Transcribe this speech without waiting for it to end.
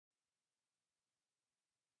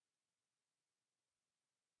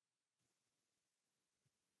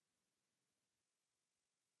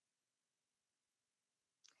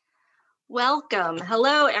Welcome.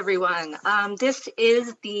 Hello, everyone. This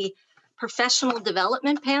is the professional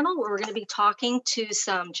development panel where we're going to be talking to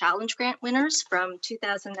some challenge grant winners from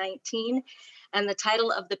 2019. And the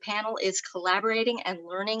title of the panel is Collaborating and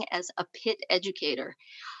Learning as a Pitt Educator.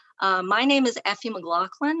 My name is Effie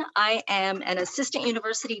MacLachlan. I am an assistant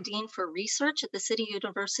university dean for research at the City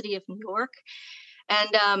University of New York.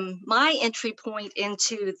 And my entry point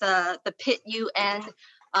into the Pitt UN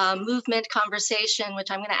movement conversation, which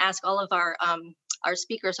I'm going to ask all of our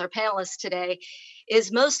speakers, our panelists today, is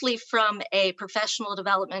mostly from a professional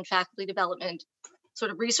development, faculty development, sort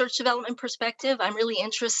of research development perspective. I'm really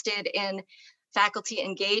interested in faculty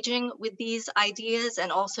engaging with these ideas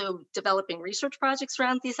and also developing research projects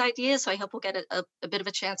around these ideas. So I hope we'll get a bit of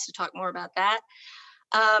a chance to talk more about that.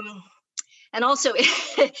 And also,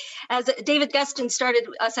 as David Gustin started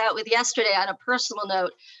us out with yesterday on a personal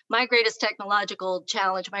note, my greatest technological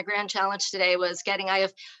challenge, my grand challenge today was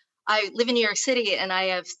I live in New York City and I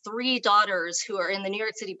have 3 daughters who are in the New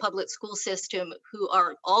York City public school system who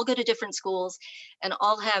all go to different schools and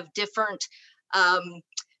all have different,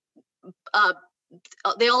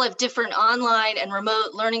 they all have different online and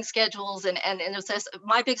remote learning schedules. And it says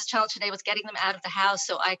my biggest challenge today was getting them out of the house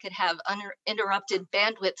so I could have uninterrupted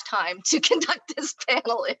bandwidth time to conduct this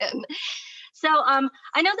panel in. So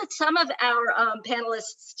I know that some of our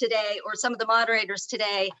panelists today, or some of the moderators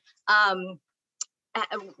today,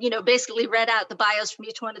 basically read out the bios from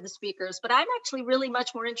each one of the speakers, but I'm actually really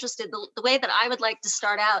much more interested the way that I would like to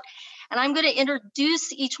start out. And I'm going to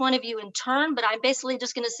introduce each one of you in turn, but I'm basically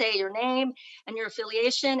just going to say your name and your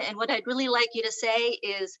affiliation. And what I'd really like you to say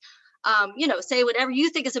is, say whatever you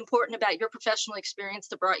think is important about your professional experience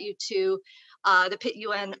that brought you to the Pitt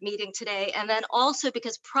UN meeting today. And then also,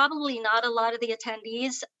 because probably not a lot of the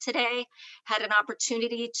attendees today had an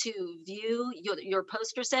opportunity to view your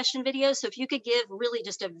poster session video. So if you could give really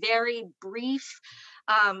just a very brief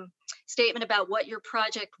statement about what your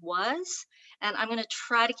project was. And I'm going to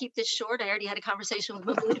try to keep this short. I already had a conversation with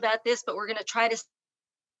Mahmud about this, but we're going to try to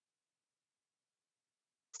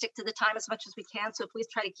stick to the time as much as we can. So please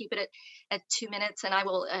try to keep it at 2 minutes. And I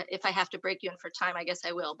will, if I have to break you in for time, I guess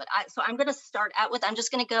I will. But so I'm going to start out with, I'm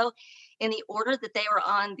just going to go in the order that they were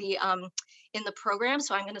on the in the program.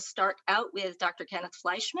 So I'm going to start out with Dr. Kenneth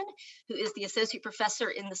Fleischmann, who is the associate professor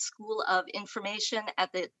in the School of Information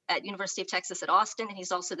at University of Texas at Austin. And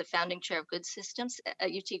he's also the founding chair of Good Systems at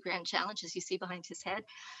UT Grand Challenge, as you see behind his head.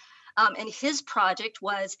 And his project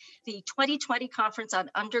was the 2020 Conference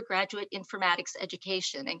on Undergraduate Informatics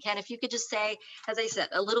Education. And Ken, if you could just say, as I said,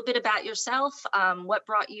 a little bit about yourself, what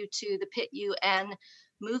brought you to the Pitt UN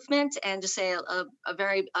movement, and just say a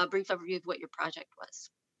very brief overview of what your project was.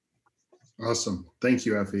 Awesome. Thank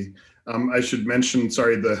you, Effie. I should mention,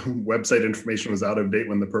 sorry, the website information was out of date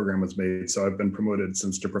when the program was made. So I've been promoted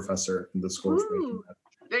since to professor in the School of Information.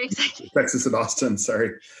 Very exciting. Texas at Austin,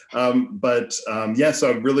 sorry. So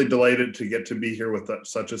I'm really delighted to get to be here with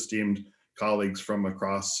such esteemed colleagues from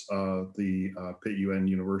across the Pitt UN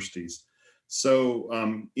universities.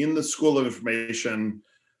 So in the School of Information,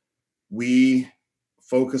 we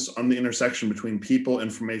focus on the intersection between people,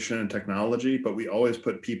 information, and technology, but we always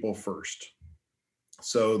put people first.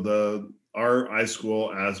 So our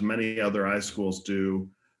iSchool, as many other iSchools do,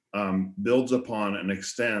 builds upon and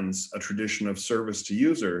extends a tradition of service to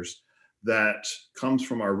users that comes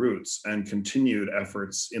from our roots and continued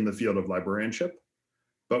efforts in the field of librarianship,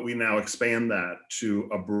 but we now expand that to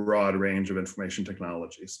a broad range of information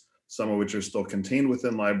technologies, some of which are still contained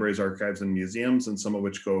within libraries, archives, and museums, and some of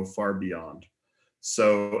which go far beyond.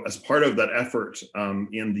 So as part of that effort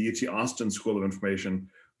in the UT Austin School of Information,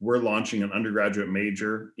 we're launching an undergraduate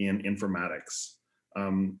major in informatics.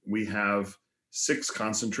 We have 6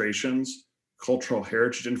 concentrations: cultural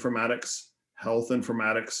heritage informatics, health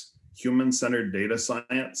informatics, human-centered data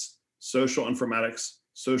science, social informatics,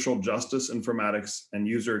 social justice informatics, and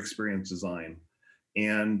user experience design.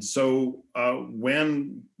 And so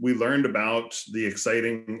when we learned about the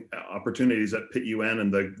exciting opportunities at Pitt UN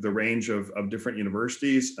and the range of different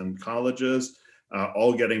universities and colleges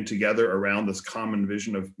all getting together around this common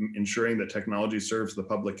vision of ensuring that technology serves the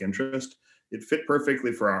public interest, it fit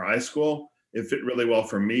perfectly for our iSchool. It fit really well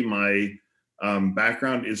for me. My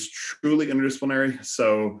background is truly interdisciplinary.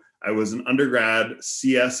 So I was an undergrad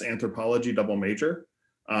CS anthropology double major.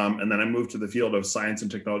 And then I moved to the field of science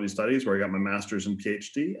and technology studies, where I got my master's and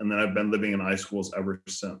PhD. And then I've been living in iSchools ever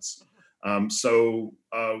since. So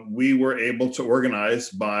we were able to organize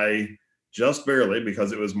by just barely,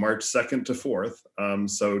 because it was March 2nd to 4th.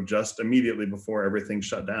 So just immediately before everything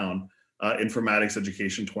shut down, Informatics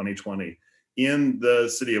Education 2020 in the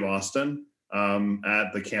city of Austin,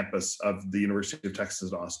 at the campus of the University of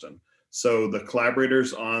Texas at Austin. So the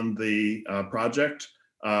collaborators on the project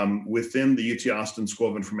within the UT Austin School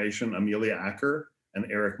of Information, Amelia Acker and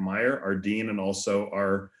Eric Meyer, our dean and also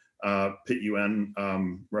our Pitt UN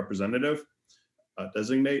representative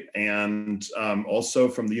designate, and also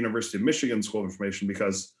from the University of Michigan School of Information,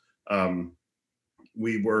 because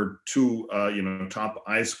we were two top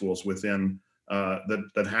I schools within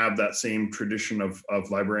that have that same tradition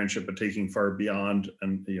of librarianship, but taking far beyond.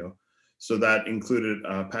 And so that included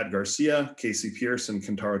Pat Garcia, Casey Pierce, and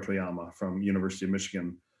Kentaro Toyama from University of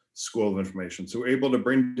Michigan School of Information. So we're able to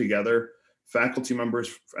bring together faculty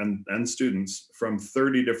members and students from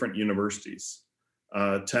 30 different universities,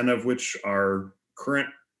 10 of which are current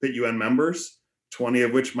Pitt UN members, 20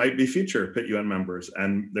 of which might be future Pitt UN members.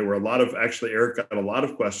 And there were a lot of, actually, Eric got a lot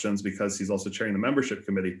of questions because he's also chairing the membership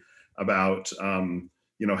committee about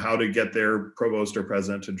how to get their provost or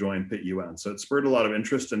president to join Pitt UN. So it spurred a lot of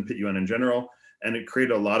interest in Pitt UN in general, and it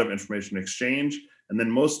created a lot of information exchange. And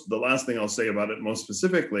then the last thing I'll say about it most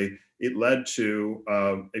specifically, it led to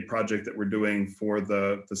a project that we're doing for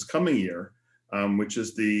this coming year, which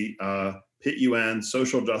is the Pitt UN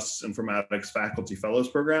Social Justice Informatics Faculty Fellows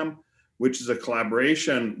Program, which is a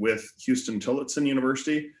collaboration with Houston Tillotson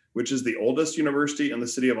University, which is the oldest university in the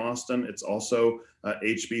city of Austin. It's also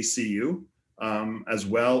HBCU, as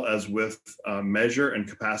well as with Measure and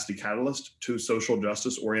Capacity Catalyst, two social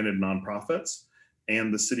justice oriented nonprofits,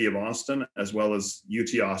 and the city of Austin, as well as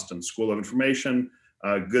UT Austin School of Information,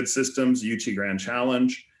 Good Systems, UT Grand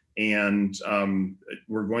Challenge. And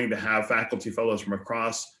we're going to have faculty fellows from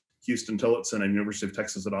across Houston Tillotson and University of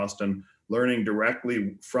Texas at Austin learning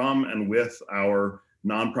directly from and with our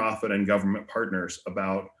nonprofit and government partners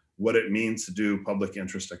about what it means to do public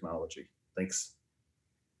interest technology. Thanks.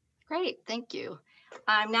 Great, thank you.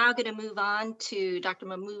 I'm now going to move on to Dr.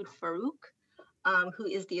 Mahmud Farooque, who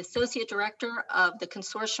is the Associate Director of the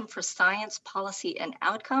Consortium for Science, Policy, and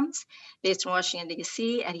Outcomes based in Washington,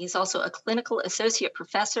 D.C., and he's also a Clinical Associate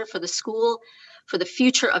Professor for the School for the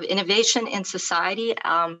Future of Innovation in Society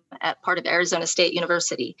at part of Arizona State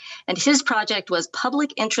University. And his project was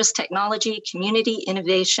Public Interest Technology Community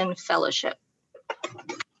Innovation Fellowship.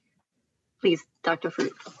 Please, Dr.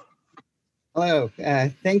 Farooque. Hello,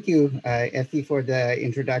 thank you, Effie, for the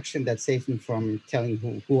introduction that saves me from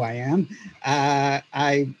telling who I am.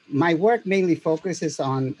 My work mainly focuses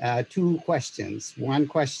on two questions. One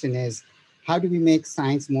question is, how do we make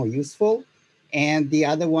science more useful? And the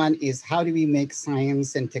other one is, how do we make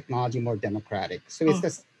science and technology more democratic? So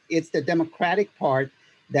it's the democratic part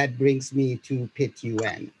that brings me to Pitt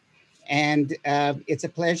UN. And it's a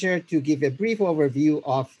pleasure to give a brief overview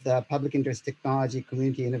of the Public Interest Technology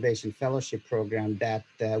Community Innovation Fellowship Program that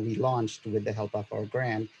we launched with the help of our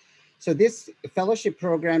grant. So this fellowship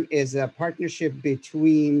program is a partnership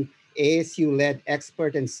between ASU-led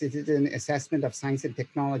Expert and Citizen Assessment of Science and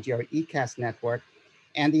Technology, or ECAS network,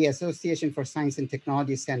 and the Association for Science and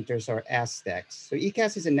Technology Centers, or ASTECs. So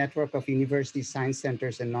ECAS is a network of university science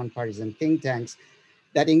centers and nonpartisan think tanks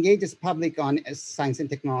that engages public on science and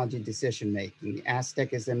technology decision-making.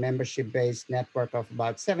 ASTEC is a membership-based network of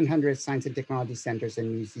about 700 science and technology centers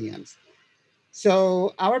and museums.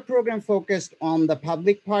 So our program focused on the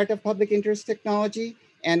public part of public interest technology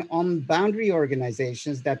and on boundary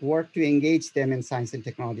organizations that work to engage them in science and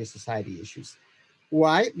technology society issues.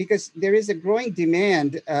 Why? Because there is a growing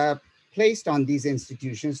demand placed on these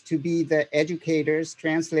institutions to be the educators,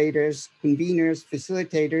 translators, conveners,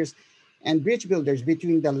 facilitators, and bridge builders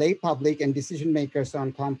between the lay public and decision makers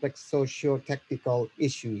on complex socio-technical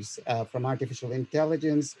issues, from artificial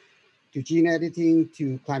intelligence to gene editing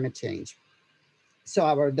to climate change.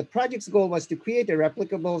 So the project's goal was to create a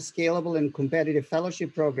replicable, scalable, and competitive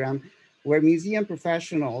fellowship program where museum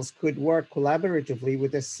professionals could work collaboratively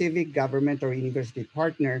with a civic, government, or university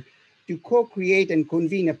partner to co-create and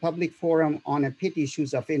convene a public forum on a Pitt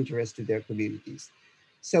issues of interest to their communities.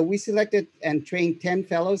 So we selected and trained 10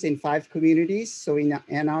 fellows in 5 communities. So in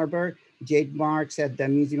Ann Arbor, Jade Marks at the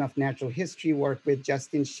Museum of Natural History worked with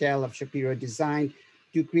Justin Schell of Shapiro Design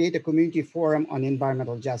to create a community forum on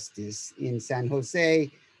environmental justice. In San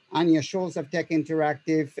Jose, Anya Scholz of Tech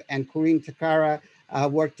Interactive and Corinne Takara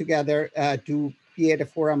worked together to create a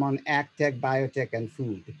forum on ag tech, biotech, and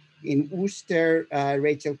food. In Worcester,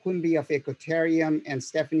 Rachel Quimby of Ecotarium and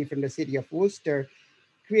Stephanie from the city of Worcester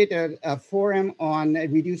created a forum on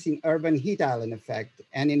reducing urban heat island effect.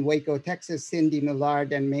 And in Waco, Texas, Cindy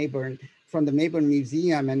Millard and Mayburn from the Mayburn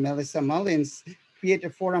Museum and Melissa Mullins created a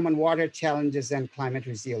forum on water challenges and climate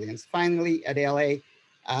resilience. Finally, at LA,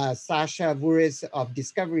 Sasha Vuris of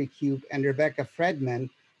Discovery Cube and Rebecca Fredman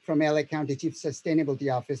from LA County Chief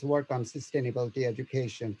Sustainability Office work on sustainability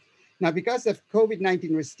education. Now, because of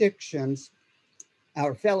COVID-19 restrictions,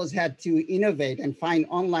 our fellows had to innovate and find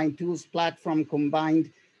online tools platform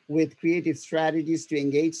combined with creative strategies to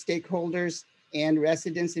engage stakeholders and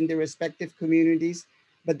residents in their respective communities.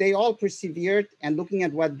 But they all persevered, and looking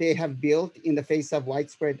at what they have built in the face of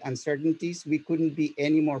widespread uncertainties, we couldn't be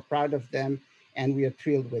any more proud of them, and we are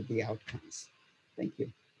thrilled with the outcomes. Thank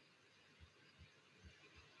you.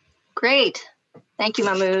 Great. Thank you,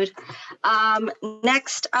 Mahmud.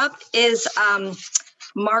 Next up is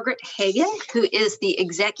Margaret Hagan, who is the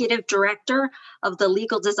Executive Director of the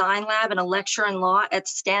Legal Design Lab and a lecturer in law at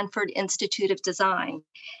Stanford Institute of Design.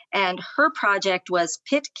 And her project was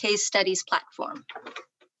PIT Case Studies Platform.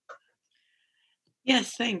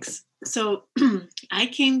 Yes, thanks. So I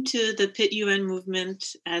came to the PIT UN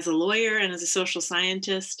movement as a lawyer and as a social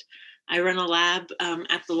scientist. I run a lab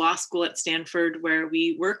at the law school at Stanford where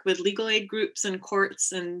we work with legal aid groups and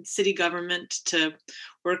courts and city government to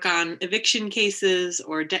work on eviction cases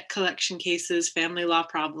or debt collection cases, family law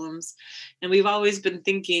problems. And we've always been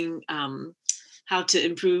thinking how to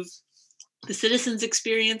improve the citizens'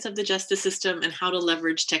 experience of the justice system and how to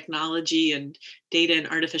leverage technology and data and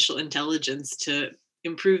artificial intelligence to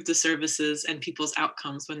improve the services and people's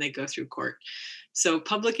outcomes when they go through court. So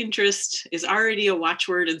public interest is already a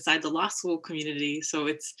watchword inside the law school community. So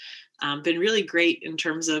it's been really great in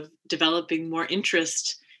terms of developing more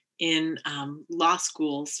interest in law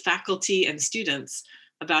schools, faculty and students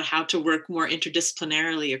about how to work more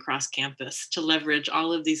interdisciplinarily across campus to leverage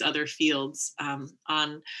all of these other fields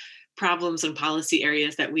on problems and policy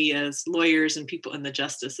areas that we as lawyers and people in the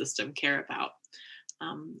justice system care about.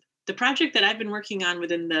 The project that I've been working on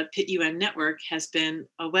within the PIT UN network has been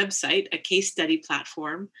a website, a case study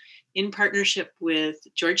platform in partnership with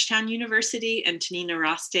Georgetown University and Tanina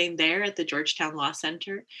Rothstein there at the Georgetown Law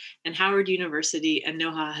Center, and Howard University and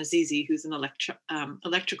Noha Hazizi, who's an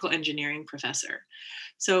electrical engineering professor.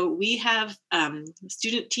 So we have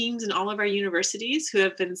student teams in all of our universities who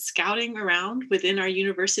have been scouting around within our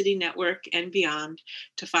university network and beyond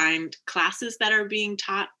to find classes that are being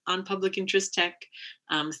taught on public interest tech,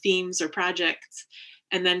 themes or projects,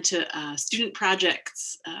 and then to student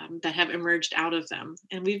projects that have emerged out of them.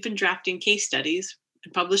 And we've been drafting case studies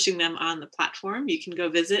and publishing them on the platform. You can go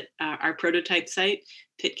visit our prototype site,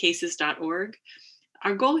 pitcases.org.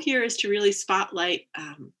 Our goal here is to really spotlight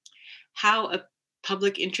how a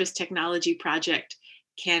public interest technology project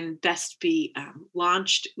can best be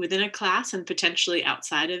launched within a class and potentially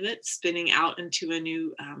outside of it, spinning out into a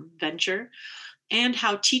new venture, and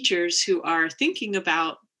how teachers who are thinking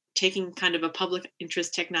about taking kind of a public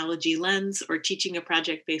interest technology lens or teaching a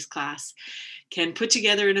project-based class can put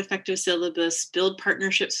together an effective syllabus, build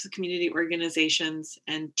partnerships with community organizations,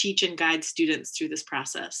 and teach and guide students through this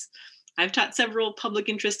process. I've taught several public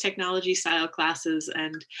interest technology style classes,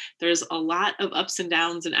 and there's a lot of ups and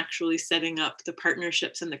downs in actually setting up the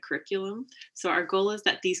partnerships and the curriculum. So our goal is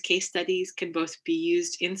that these case studies can both be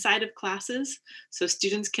used inside of classes, so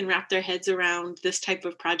students can wrap their heads around this type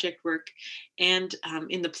of project work, and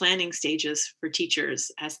in the planning stages for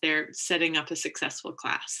teachers as they're setting up a successful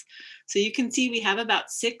class. So you can see we have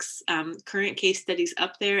about 6 current case studies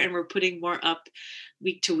up there, and we're putting more up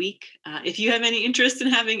week to week. If you have any interest in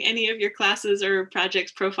having any of your classes or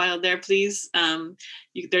projects profiled there, please,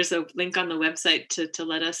 there's a link on the website to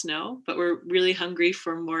let us know, but we're really hungry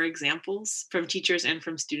for more examples from teachers and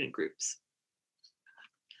from student groups.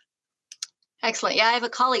 Excellent. Yeah, I have a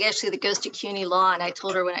colleague actually that goes to CUNY Law, and I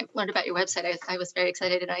told her when I learned about your website, I was very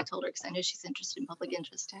excited, and I told her because I know she's interested in public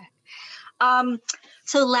interest tech.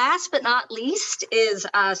 So last but not least is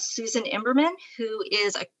Susan Imberman, who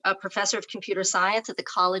is a professor of computer science at the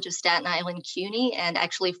College of Staten Island CUNY, and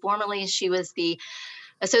actually formerly she was the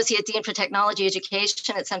Associate Dean for Technology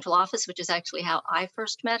Education at Central Office, which is actually how I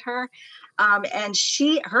first met her. And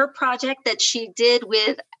her project that she did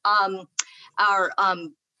with our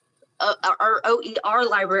OER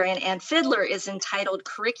librarian, Ann Fiddler, is entitled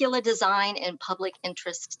Curricula Design in Public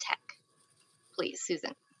Interest Tech. Please,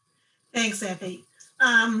 Susan. Thanks, Effie.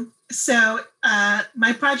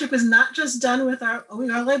 My project was not just done with our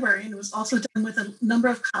OER librarian, it was also done with a number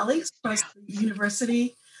of colleagues across the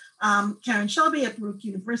university. Karen Shelby at Farooque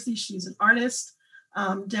University, she's an artist.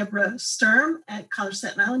 Deborah Sturm at College of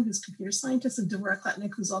Staten Island, who's a computer scientist, and Deborah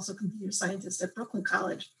Klatnick, who's also a computer scientist at Brooklyn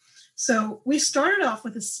College. So we started off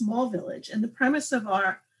with a small village, and the premise of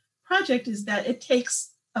our project is that it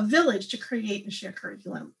takes a village to create and share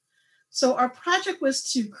curriculum. So our project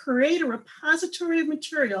was to create a repository of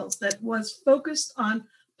materials that was focused on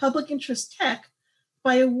public interest tech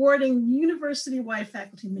by awarding university-wide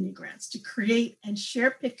faculty mini-grants to create and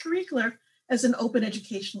share PIT curricula as an open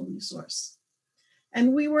educational resource.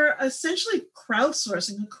 And we were essentially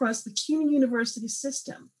crowdsourcing across the CUNY University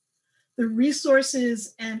system. The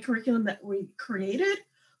resources and curriculum that we created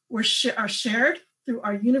are shared through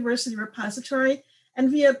our university repository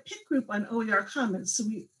and via PIT group on OER Commons. So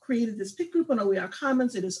we created this PIT group on OER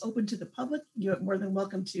Commons. It is open to the public. You're more than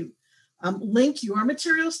welcome to link your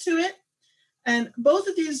materials to it. And both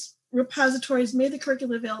of these repositories made the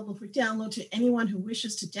curriculum available for download to anyone who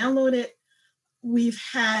wishes to download it. We've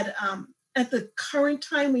had, at the current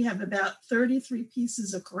time, we have about 33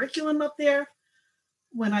 pieces of curriculum up there.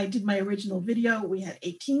 When I did my original video, we had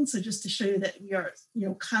 18. So just to show you that we are,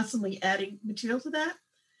 constantly adding material to that.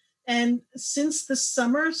 And since the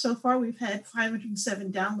summer, so far, we've had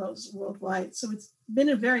 507 downloads worldwide. So it's been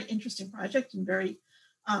a very interesting project and very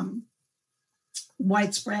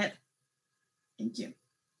widespread. Thank you.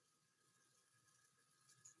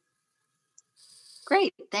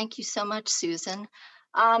 Great. Thank you so much, Susan.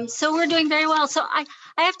 So we're doing very well. So I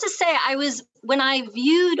have to say, when I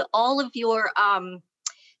viewed all of your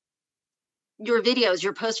videos,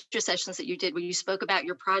 your poster sessions that you did where you spoke about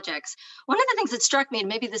your projects, one of the things that struck me, and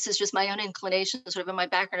maybe this is just my own inclination, sort of in my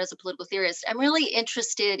background as a political theorist, I'm really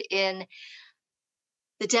interested in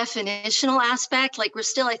the definitional aspect. Like we're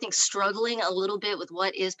still, I think, struggling a little bit with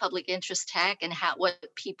what is public interest tech and what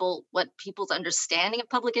people's understanding of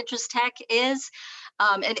public interest tech is.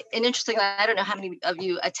 And interestingly, I don't know how many of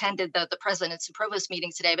you attended the president's and provost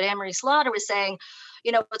meeting today, but Anne-Marie Slaughter was saying,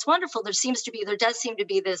 what's wonderful, there does seem to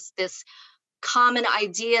be this common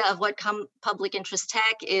idea of what public interest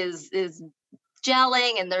tech is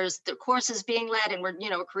gelling, and there's the courses being led, and we're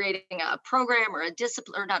creating a program or a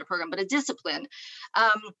discipline, or not a program, but a discipline.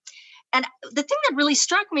 And the thing that really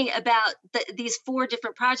struck me about these 4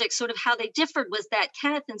 different projects, sort of how they differed, was that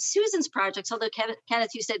Kenneth and Susan's projects, although Kenneth,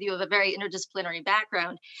 you said you have a very interdisciplinary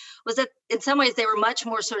background, was that in some ways they were much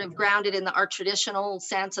more sort of grounded in our traditional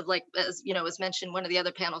sense of, like, as was mentioned in one of the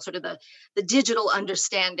other panels, sort of the digital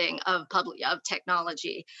understanding of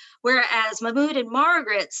technology. Whereas Mahmud and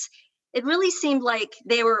Margaret's, it really seemed like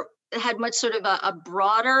they had much sort of a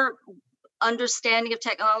broader understanding of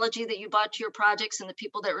technology that you brought to your projects and the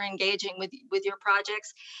people that were engaging with your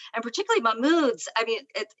projects. And particularly Mahmud's, I mean,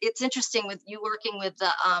 it's interesting with you working with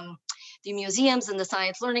the museums and the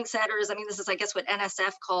science learning centers. I mean, this is, I guess, what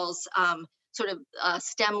NSF calls sort of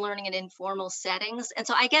STEM learning in informal settings. And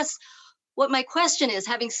so I guess what my question is,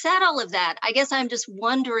 having said all of that, I guess I'm just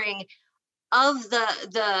wondering, of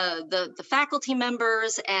the faculty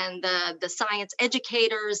members and the science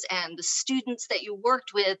educators and the students that you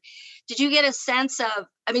worked with, did you get a sense of,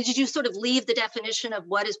 did you sort of leave the definition of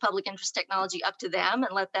what is public interest technology up to them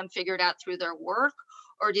and let them figure it out through their work?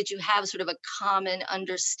 Or did you have sort of a common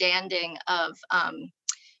understanding of,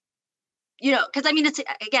 because it's,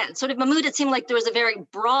 again, sort of Mahmud, it seemed like there was a very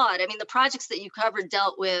broad, the projects that you covered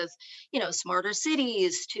dealt with, smarter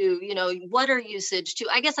cities to, water usage to,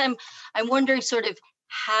 I guess I'm wondering sort of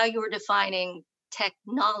how you were defining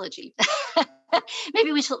technology.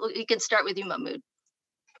 Maybe we can start with you, Mahmud.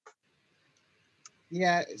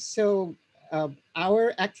 Yeah, so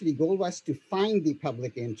our actually goal was to find the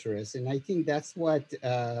public interest. And I think that's what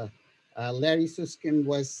Larry Susskind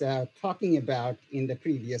was talking about in the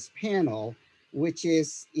previous panel, which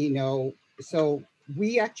is, so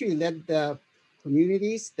we actually led the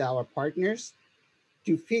communities, our partners,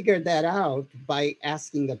 to figure that out by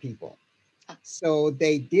asking the people. So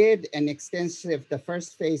they did an extensive, the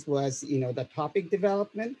first phase was, the topic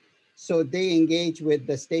development. So they engage with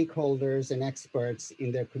the stakeholders and experts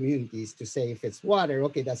in their communities to say, if it's water,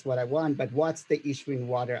 okay, that's what I want, but what's the issue in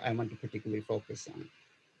water I want to particularly focus on?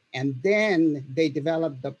 And then they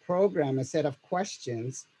developed the program, a set of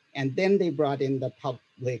questions, and then they brought in the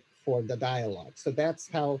public for the dialogue. So that's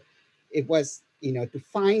how it was, to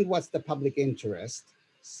find what's the public interest.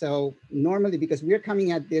 So normally, because we're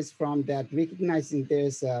coming at this from that, recognizing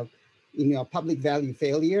there's a, public value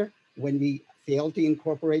failure when we fail to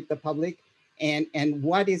incorporate the public. And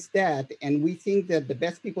what is that? And we think that the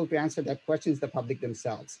best people to answer that question is the public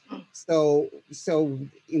themselves. So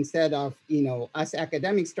instead of, us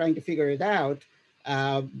academics trying to figure it out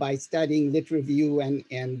by studying lit review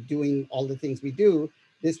and doing all the things we do,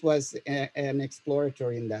 this was an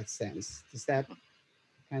exploratory in that sense. Does that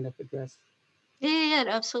kind of address? Yeah,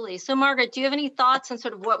 absolutely. So Margaret, do you have any thoughts on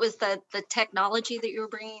sort of what was the technology that you were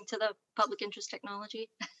bringing to the public interest technology?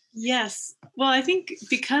 Yes. Well, I think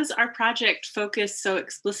because our project focused so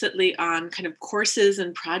explicitly on kind of courses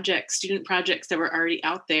and projects, student projects that were already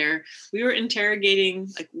out there, we were interrogating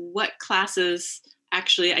like what classes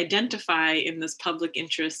actually identify in this public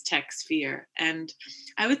interest tech sphere. And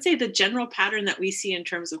I would say the general pattern that we see in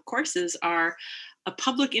terms of courses are a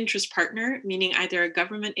public interest partner, meaning either a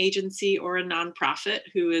government agency or a nonprofit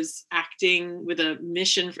who is acting with a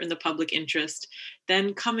mission in the public interest,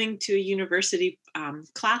 then coming to a university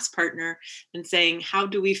class partner and saying, how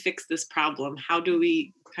do we fix this problem? How do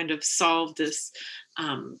we kind of solve this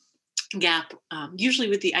gap, usually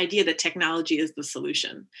with the idea that technology is the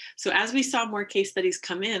solution. So as we saw more case studies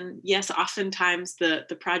come in, yes, oftentimes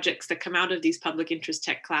the projects that come out of these public interest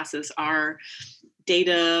tech classes are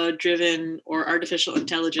data-driven or artificial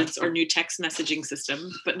intelligence or new text messaging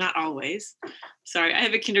systems, but not always. Sorry, I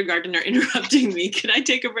have a kindergartner interrupting me. Can I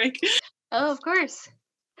take a break? Oh, of course.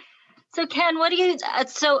 So Ken,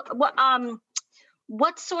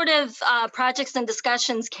 what sort of projects and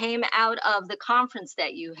discussions came out of the conference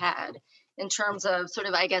that you had in terms of sort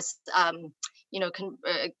of, I guess,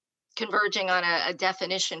 converging on a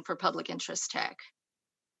definition for public interest tech?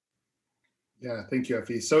 Yeah, thank you,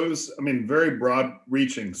 Effie. So it was, very broad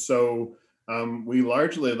reaching. So we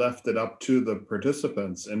largely left it up to the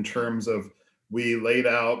participants in terms of, we laid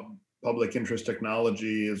out public interest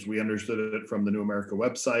technology as we understood it from the New America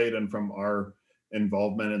website and from our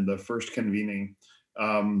involvement in the first convening.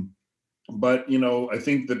 But I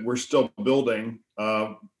think that we're still building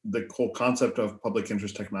the whole concept of public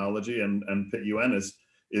interest technology, and Pitt UN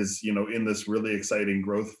is in this really exciting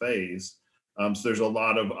growth phase. So there's a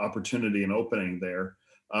lot of opportunity and opening there.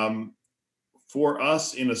 For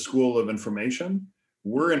us in a school of information,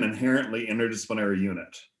 we're an inherently interdisciplinary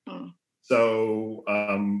unit. So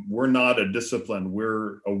we're not a discipline,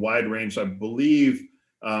 we're a wide range. I believe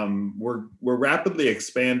we're rapidly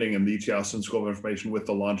expanding in the E.T. Austin School of Information with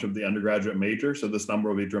the launch of the undergraduate major. So this number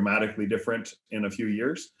will be dramatically different in a few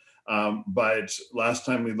years. But last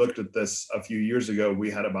time we looked at this a few years ago,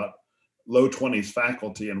 we had about low 20s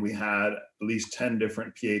faculty, and we had at least 10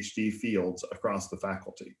 different PhD fields across the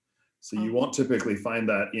faculty. So you won't typically find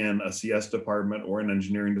that in a CS department or an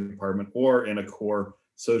engineering department or in a core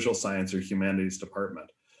social science or humanities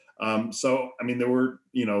department. There were,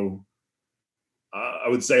 I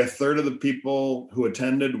would say a third of the people who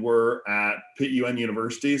attended were at Pitt UN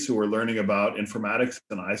universities who were learning about informatics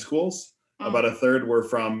in iSchools. About a third were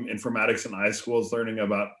from informatics and iSchools learning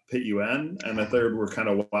about Pitt UN, and a third were kind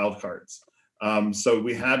of wildcards. So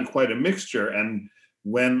we had quite a mixture. And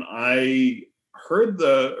when I heard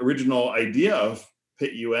the original idea of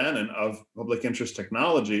Pitt UN and of public interest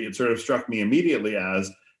technology, it sort of struck me immediately as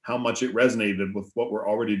how much it resonated with what we're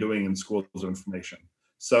already doing in schools of information.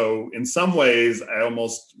 So in some ways,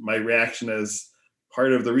 my reaction is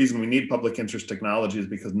part of the reason we need public interest technology is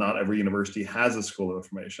because not every university has a school of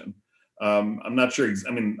information. I'm not sure.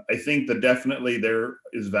 I think that definitely there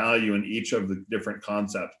is value in each of the different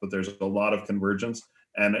concepts, but there's a lot of convergence,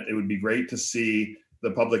 and it would be great to see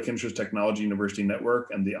the Public Interest Technology University Network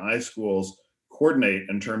and the iSchools coordinate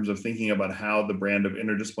in terms of thinking about how the brand of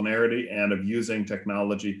interdisciplinarity and of using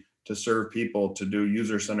technology to serve people, to do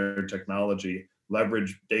user-centered technology,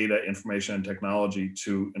 leverage data, information, and technology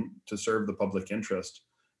to serve the public interest,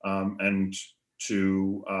 and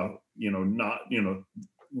to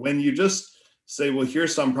when you just say, well,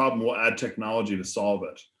 here's some problem, we'll add technology to solve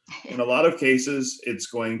it. In a lot of cases, it's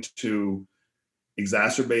going to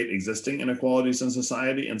exacerbate existing inequalities in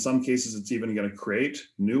society. In some cases, it's even going to create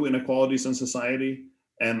new inequalities in society.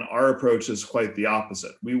 And our approach is quite the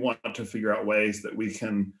opposite. We want to figure out ways that we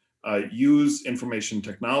can use information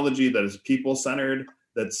technology that is people-centered,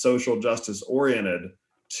 that's social justice oriented,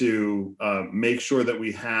 to make sure that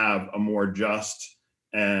we have a more just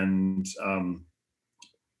and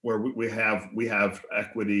where we have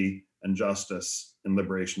equity and justice and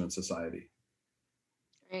liberation in society.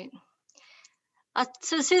 Great.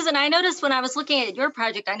 So Susan, I noticed when I was looking at your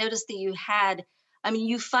project, I noticed that you had,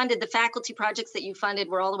 you funded the faculty projects that you funded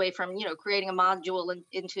were all the way from, creating a module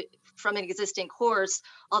from an existing course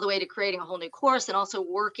all the way to creating a whole new course, and also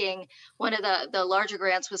working, one of the larger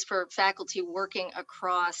grants was for faculty working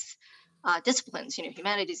across disciplines,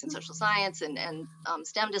 humanities and social science and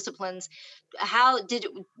STEM disciplines.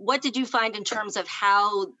 What did you find in terms of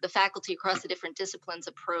how the faculty across the different disciplines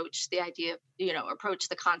approach the idea, approach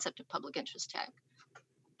the concept of public interest tech?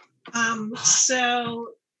 So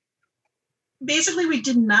basically, we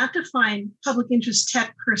did not define public interest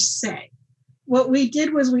tech per se. What we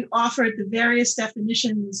did was we offered the various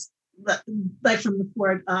definitions, like from the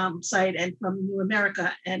Ford site and from New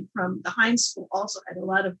America and from the Heinz School also had a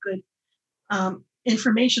lot of good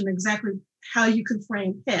information exactly how you could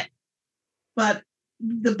frame Pitt. But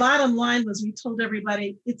the bottom line was we told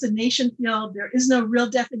everybody it's a nation field, there is no real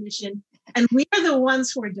definition, and we are the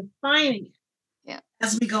ones who are defining it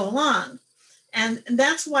as we go along. And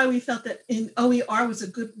that's why we felt that in OER was a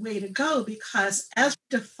good way to go, because as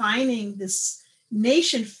we're defining this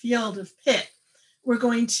nation field of Pitt, we're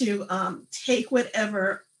going to take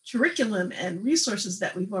whatever curriculum and resources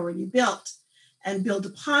that we've already built and build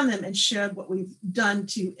upon them and share what we've done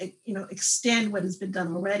to, extend what has been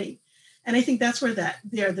done already. And I think that's where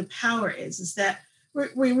the power is that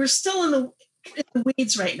we're still in the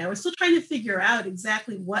weeds right now. We're still trying to figure out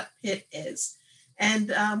exactly what Pitt is.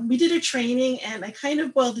 And we did a training, and I kind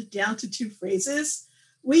of boiled it down to two phrases.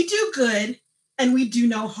 We do good and we do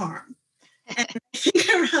no harm. And I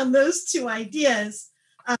think around those two ideas,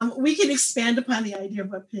 we can expand upon the idea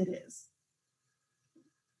of what Pitt is.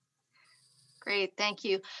 Great, thank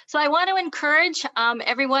you. So I want to encourage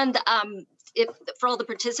everyone, for all the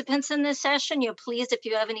participants in this session, please, if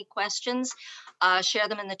you have any questions, share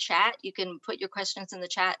them in the chat. You can put your questions in the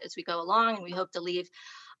chat as we go along, and we hope to leave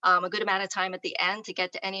a good amount of time at the end to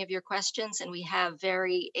get to any of your questions. And we have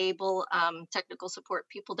very able technical support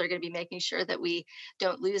people that are going to be making sure that we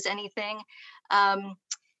don't lose anything.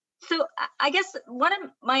 So I guess one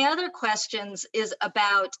of my other questions is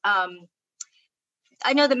about,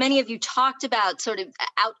 I know that many of you talked about sort of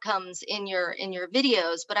outcomes in your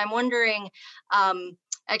videos, but I'm wondering,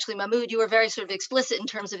 actually, Mahmud, you were very sort of explicit in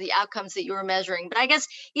terms of the outcomes that you were measuring. But I guess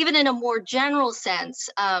even in a more general sense,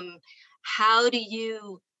 how are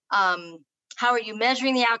you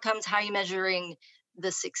measuring the outcomes? How are you measuring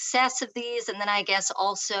the success of these? And then I guess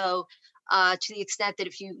also to the extent that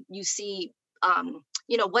if you see,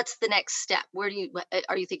 what's the next step? Are you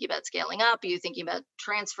thinking about scaling up? Are you thinking about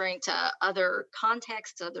transferring to other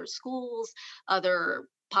contexts, other schools, other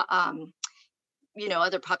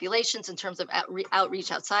populations in terms of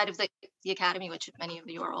outreach outside of the academy, which many of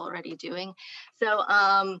you are already doing. So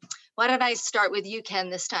why don't I start with you, Ken,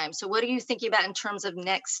 this time? So what are you thinking about in terms of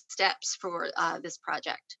next steps for this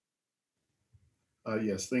project?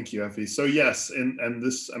 Yes, thank you, Effie. So yes, and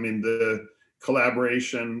this, the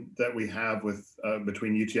collaboration that we have with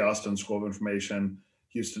between UT Austin School of Information,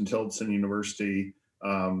 Houston Tillotson University,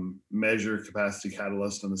 Measure Capacity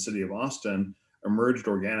Catalyst, and the City of Austin emerged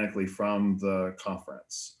organically from the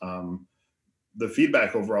conference. The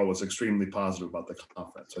feedback overall was extremely positive about the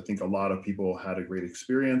conference. I think a lot of people had a great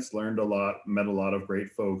experience, learned a lot, met a lot of great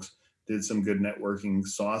folks, did some good networking,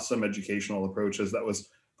 saw some educational approaches. That was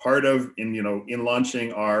part of in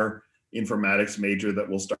launching our informatics major that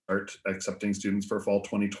will start accepting students for fall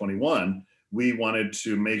 2021. We wanted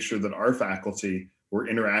to make sure that our faculty were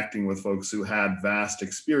interacting with folks who had vast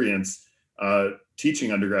experience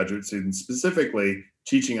teaching undergraduate students, specifically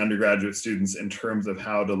teaching undergraduate students in terms of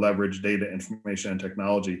how to leverage data, information, and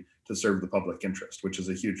technology to serve the public interest, which is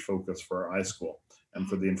a huge focus for our iSchool and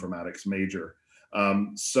for the informatics major.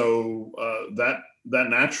 So that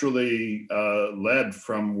naturally led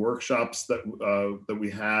from workshops that we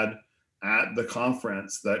had at the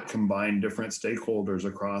conference that combined different stakeholders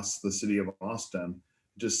across the city of Austin.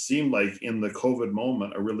 Just seemed like in the COVID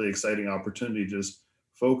moment, a really exciting opportunity to just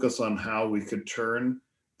focus on how we could turn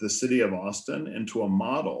the city of Austin into a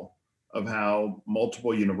model of how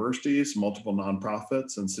multiple universities, multiple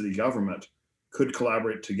nonprofits, and city government could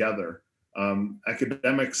collaborate together.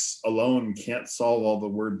 Academics alone can't solve all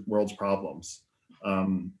the world's problems.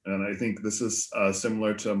 And I think this is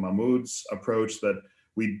similar to Mahmud's approach that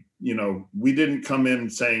we didn't come in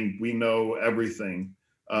saying we know everything.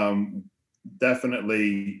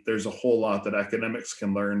 Definitely, there's a whole lot that academics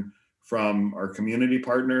can learn from our community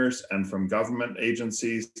partners and from government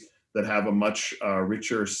agencies that have a much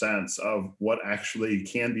richer sense of what actually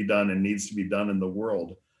can be done and needs to be done in the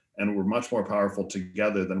world. And we're much more powerful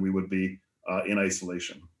together than we would be in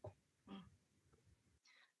isolation.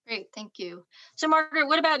 Great, thank you. So Margaret,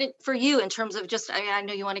 what about it for you in terms of just, I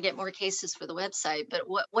know you want to get more cases for the website, but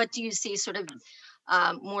what do you see sort of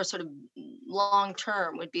more sort of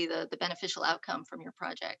long-term would be the beneficial outcome from your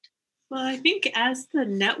project? Well, I think as the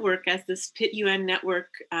network, as this Pitt UN network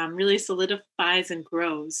really solidifies and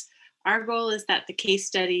grows, our goal is that the case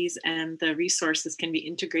studies and the resources can be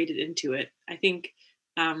integrated into it. I think,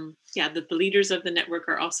 the leaders of the network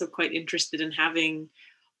are also quite interested in having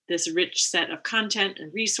this rich set of content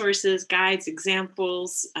and resources, guides,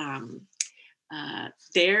 examples,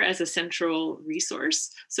 there as a central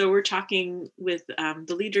resource. So we're talking with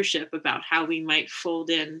the leadership about how we might fold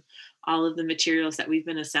in all of the materials that we've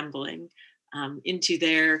been assembling into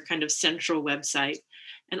their kind of central website,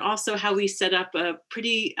 and also how we set up a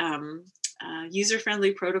pretty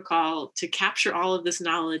user-friendly protocol to capture all of this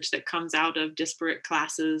knowledge that comes out of disparate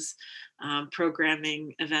classes,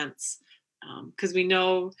 programming, events. Because we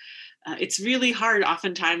know it's really hard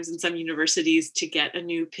oftentimes in some universities to get a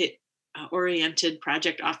new Pitt oriented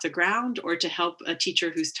project off the ground, or to help a teacher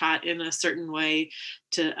who's taught in a certain way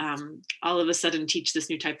to all of a sudden teach this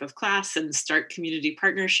new type of class and start community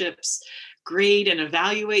partnerships, grade and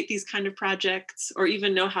evaluate these kind of projects, or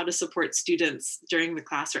even know how to support students during the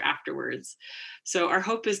class or afterwards. So our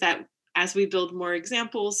hope is that as we build more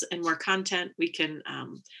examples and more content, we can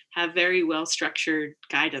have very well-structured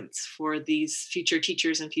guidance for these future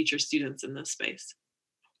teachers and future students in this space.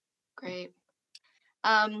 Great.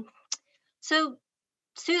 So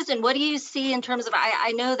Susan, what do you see in terms of,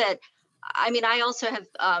 I know that, I mean, I also have,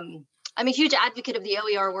 I'm a huge advocate of the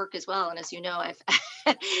OER work as well. And as you know, I've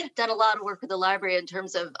done a lot of work with the library in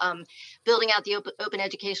terms of building out the open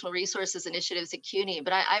educational resources initiatives at CUNY.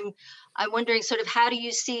 But I'm wondering sort of where do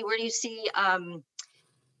you see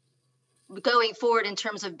going forward in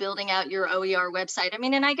terms of building out your OER website? I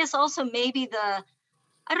mean, and I guess also maybe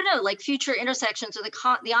I don't know, like future intersections or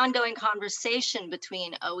the ongoing conversation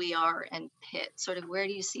between OER and PIT, sort of where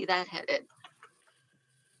do you see that headed?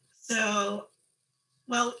 So,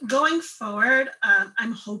 well, going forward,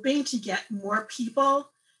 I'm hoping to get more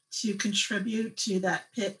people to contribute to that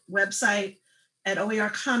PIT website at OER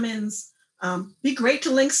Commons. Be great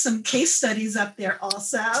to link some case studies up there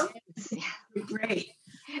also. Be great.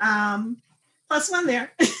 +1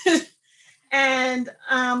 there. And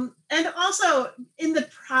also in the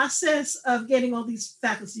process of getting all these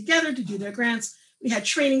faculty together to do their grants, we had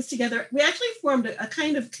trainings together. We actually formed a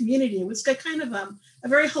kind of community. It was a kind of a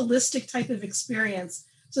very holistic type of experience,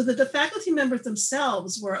 so that the faculty members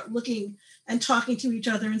themselves were looking and talking to each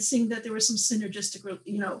other and seeing that there were some synergistic,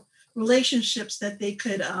 relationships that they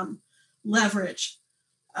could leverage.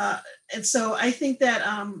 And so I think that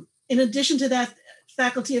in addition to that,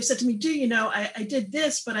 faculty have said to me, I did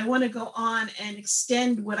this, but I want to go on and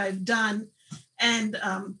extend what I've done. And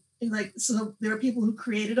so there are people who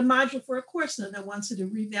created a module for a course and that wanted to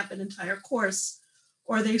revamp an entire course,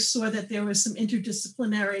 or they saw that there was some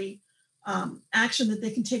interdisciplinary action that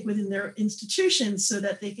they can take within their institution so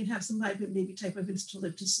that they can have some type of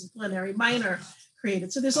interdisciplinary minor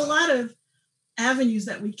created. So there's a lot of avenues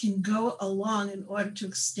that we can go along in order to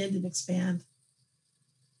extend and expand.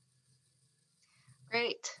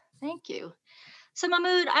 Great, thank you. So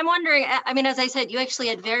Mahmud, I'm wondering, I mean, as I said, you actually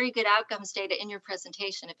had very good outcomes data in your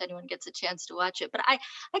presentation, if anyone gets a chance to watch it. But I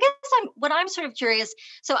guess what I'm sort of curious,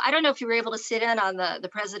 so I don't know if you were able to sit in on the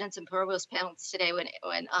presidents and provost panels today when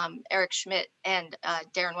Eric Schmidt and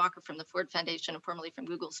Darin Walker from the Ford Foundation and formerly from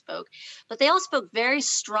Google spoke, but they all spoke very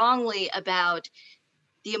strongly about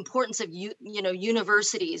the importance of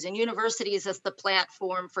universities as the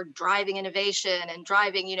platform for driving innovation and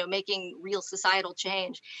driving, making real societal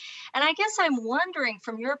change. And I guess I'm wondering,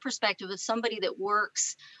 from your perspective, as somebody that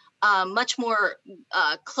works much more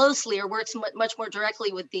closely or works much more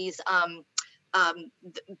directly with these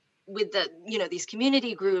these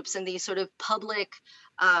community groups and these sort of public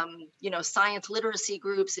science literacy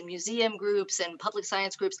groups and museum groups and public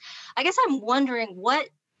science groups, I guess I'm wondering what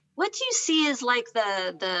do you see as like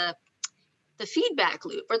the feedback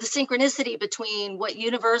loop or the synchronicity between what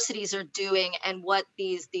universities are doing and what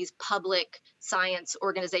these public science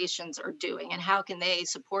organizations are doing, and how can they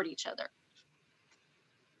support each other?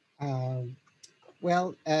 One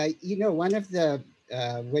of the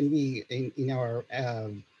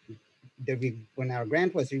when our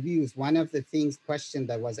grant was reviewed, one of the question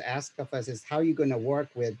that was asked of us is how are you going to work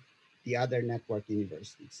with the other network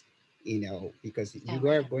universities? Because you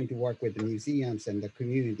were going to work with the museums and the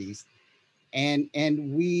communities. And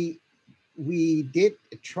we did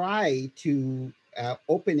try to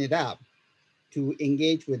open it up to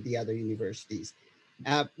engage with the other universities.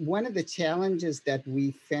 One of the challenges that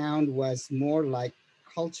we found was more like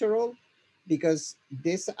cultural, because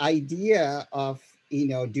this idea of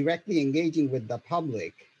directly engaging with the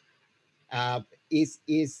public is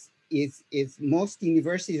most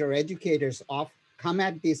universities or educators come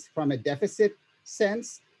at this from a deficit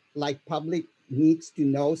sense, like public needs to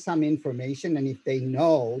know some information, and if they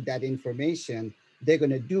know that information, they're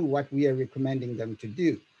going to do what we are recommending them to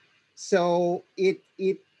do. So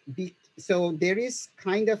so there is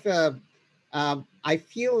kind of I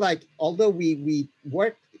feel like although we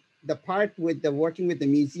worked the part with working with the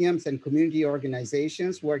museums and community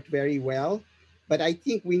organizations worked very well, but I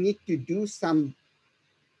think we need to do some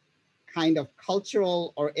kind of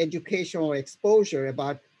cultural or educational exposure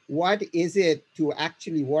about what is it to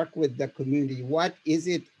actually work with the community? What is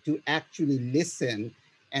it to actually listen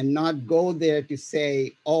and not go there to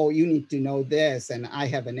say, oh, you need to know this and I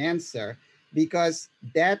have an answer, because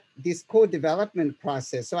this co-development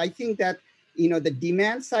process. So I think that, the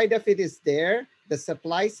demand side of it is there. The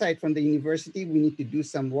supply side from the university, we need to do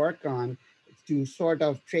some work on to sort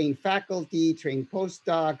of train faculty, train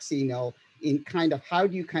postdocs, in kind of how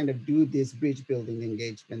do you kind of do this bridge building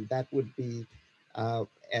engagement? That would be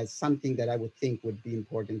as something that I would think would be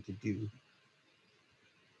important to do.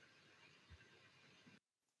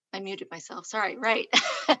 I muted myself. Sorry. Right.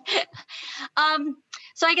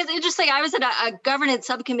 So I guess interesting. I was at a governance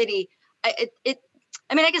subcommittee. I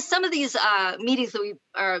guess some of these meetings that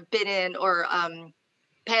we've been in, or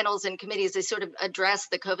panels and committees, they sort of address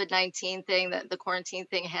the COVID-19 thing, the quarantine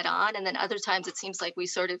thing head on. And then other times it seems like we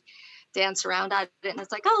sort of dance around at it. And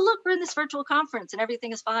it's like, oh, look, we're in this virtual conference and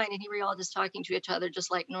everything is fine. And here we're all just talking to each other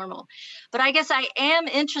just like normal. But I guess I am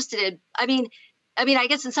interested. I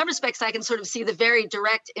guess in some respects, I can sort of see the very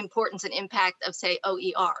direct importance and impact of, say,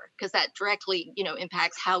 OER, because that directly,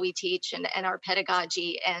 impacts how we teach and our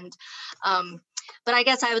pedagogy. And but I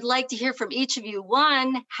guess I would like to hear from each of you,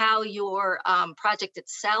 one, how your project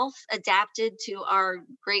itself adapted to our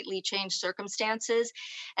greatly changed circumstances.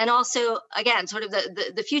 And also, again, sort of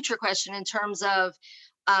the future question in terms of,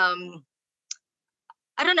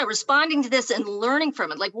 responding to this and learning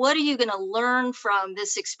from it. Like, what are you going to learn from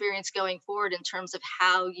this experience going forward in terms of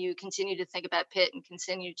how you continue to think about Pitt and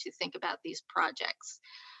continue to think about these projects?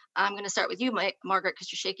 I'm going to start with you, Margaret,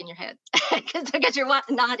 because you're shaking your head. Because you're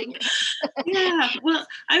nodding your head. Yeah, well,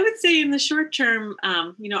 I would say in the short term,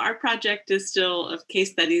 our project is still of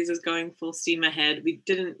case studies is going full steam ahead. We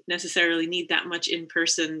didn't necessarily need that much in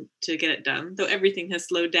person to get it done, though everything has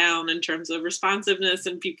slowed down in terms of responsiveness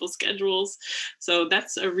and people's schedules. So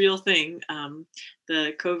that's a real thing,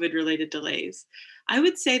 the COVID-related delays. I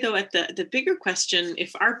would say, though, at the bigger question,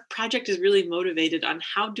 if our project is really motivated on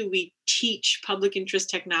how do we teach public interest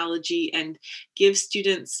technology and give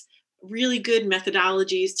students really good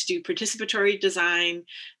methodologies to do participatory design,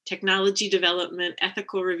 technology development,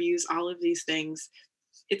 ethical reviews, all of these things,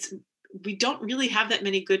 we don't really have that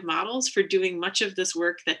many good models for doing much of this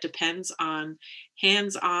work that depends on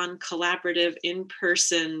hands-on, collaborative,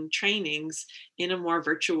 in-person trainings in a more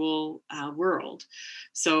virtual world.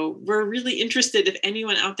 So we're really interested if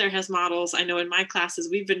anyone out there has models. I know in my classes,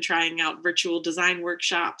 we've been trying out virtual design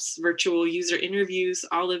workshops, virtual user interviews,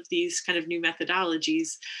 all of these kind of new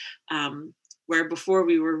methodologies, where before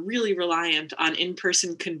we were really reliant on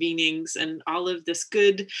in-person convenings and all of this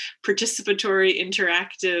good participatory,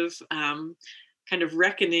 interactive kind of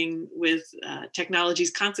reckoning with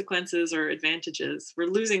technology's consequences or advantages. We're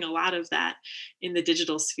losing a lot of that in the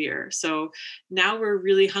digital sphere. So now we're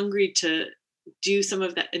really hungry to do some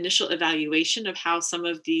of that initial evaluation of how some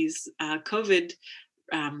of these COVID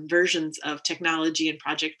versions of technology and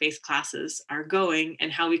project-based classes are going and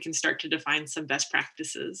how we can start to define some best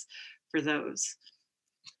practices for those.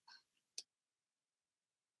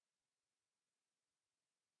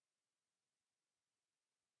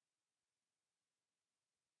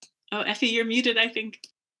 Oh, Effie, you're muted, I think.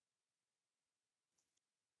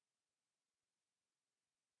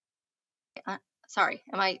 Sorry,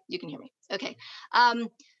 you can hear me. Okay.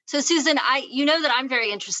 So Susan, you know that I'm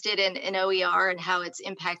very interested in OER and how it's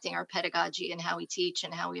impacting our pedagogy and how we teach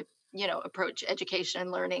and how we approach education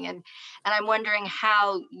and learning. And I'm wondering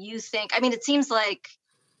how you think, it seems like,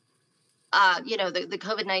 the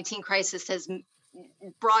COVID-19 crisis has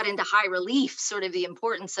brought into high relief sort of the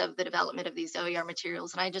importance of the development of these OER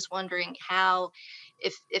materials. And I'm just wondering how,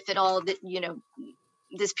 if at all, that,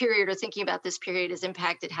 this period or thinking about this period has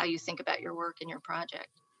impacted how you think about your work and your project.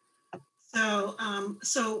 So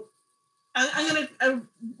I'm going to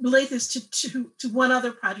relate this to one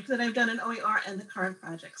other project that I've done in OER and the current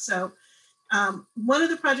project. So one of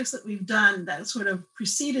the projects that we've done that sort of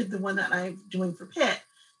preceded the one that I'm doing for Pitt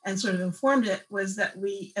and sort of informed it was that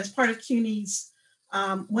we, as part of CUNY's,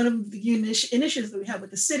 one of the initiatives that we have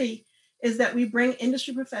with the city is that we bring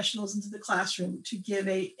industry professionals into the classroom to give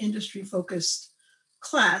a industry-focused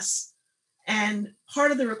class. And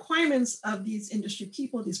part of the requirements of these industry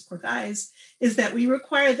people, these poor guys, is that we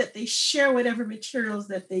require that they share whatever materials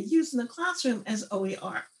that they use in the classroom as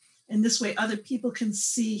OER. And this way, other people can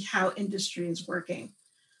see how industry is working.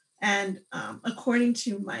 And according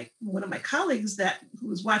to one of my colleagues who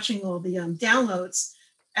was watching all the downloads,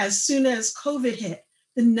 as soon as COVID hit,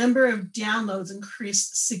 the number of downloads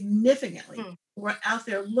increased significantly. We're out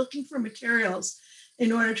there looking for materials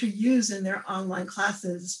in order to use in their online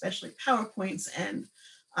classes, especially PowerPoints and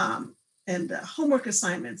homework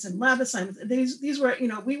assignments and lab assignments. These were,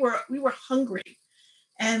 we were hungry.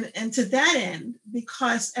 And to that end,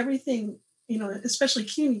 because everything, especially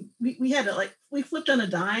CUNY, we had to we flipped on a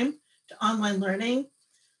dime to online learning.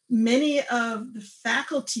 Many of the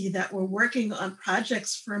faculty that were working on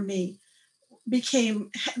projects for me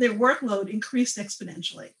their workload increased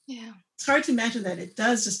exponentially. Yeah. it's hard to imagine that it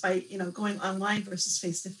does just by, going online versus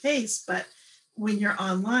face-to-face. But when you're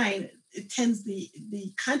online, it tends the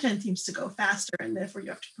content teams to go faster, and therefore you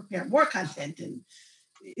have to prepare more content. And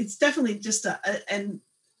it's definitely just and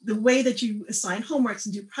the way that you assign homeworks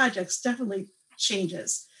and do projects definitely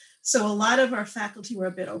changes. So a lot of our faculty were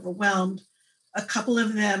a bit overwhelmed. A couple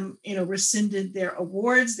of them, rescinded their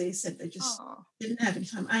awards. They said they just didn't have any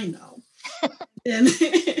time. I know. and,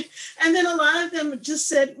 and then a lot of them just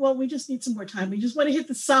said, well, we just need some more time. We just want to hit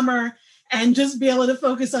the summer and just be able to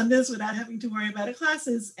focus on this without having to worry about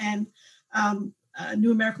classes. And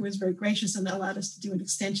New America was very gracious and allowed us to do an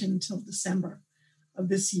extension until December of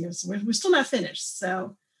this year. So we're still not finished.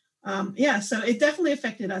 So so it definitely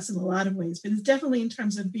affected us in a lot of ways, but it's definitely in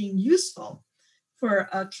terms of being useful for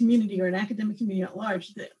a community or an academic community at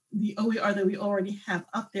large. The OER that we already have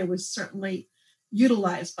up there was certainly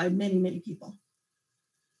utilized by many, many people.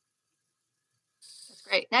 That's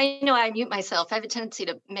great. Now I mute myself. I have a tendency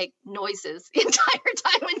to make noises the entire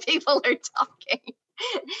time when people are talking,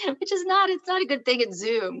 which is it's not a good thing in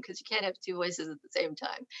Zoom because you can't have two voices at the same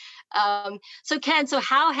time. So Ken,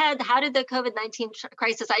 how did the COVID-19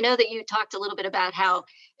 crisis, I know that you talked a little bit about how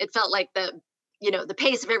it felt like the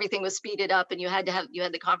pace of everything was speeded up and you had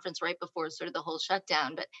the conference right before sort of the whole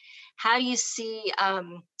shutdown, but how do you see,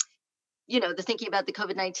 the thinking about the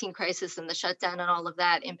COVID-19 crisis and the shutdown and all of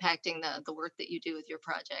that impacting the work that you do with your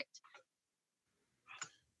project?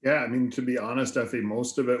 Yeah, I mean, to be honest, Effie,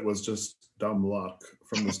 most of it was just dumb luck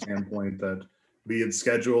from the standpoint that we had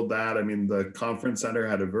scheduled that. I mean, the conference center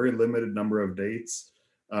had a very limited number of dates.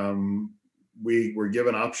 We were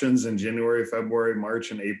given options in January, February,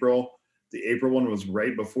 March, and April. The April one was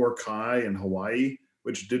right before Kai in Hawaii,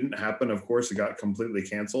 which didn't happen. Of course, it got completely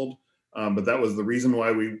canceled. But that was the reason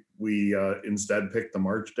why we instead picked the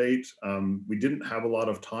March date. We didn't have a lot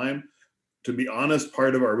of time. To be honest,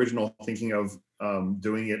 part of our original thinking of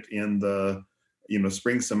doing it in the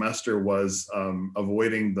spring semester was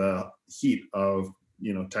avoiding the heat of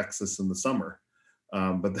Texas in the summer.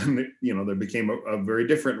 But then there became a very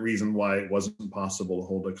different reason why it wasn't possible to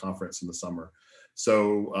hold a conference in the summer.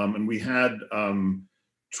 So and we had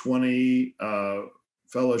 20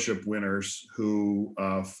 fellowship winners who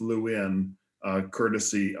flew in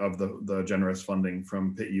courtesy of the generous funding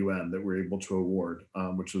from Pitt UN that we're able to award,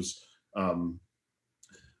 which was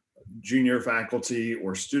junior faculty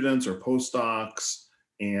or students or postdocs,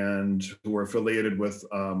 and who were affiliated with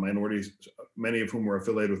minorities, many of whom were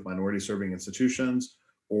affiliated with minority serving institutions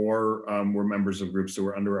or were members of groups that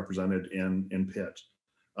were underrepresented in Pitt.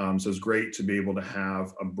 So it's great to be able to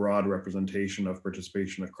have a broad representation of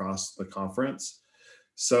participation across the conference.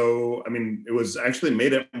 So, I mean, it was actually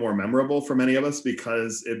made it more memorable for many of us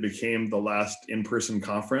because it became the last in-person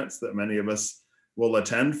conference that many of us will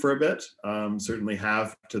attend for a bit, certainly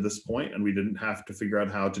have to this point, and we didn't have to figure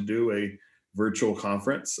out how to do a virtual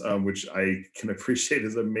conference, which I can appreciate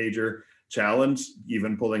is a major challenge.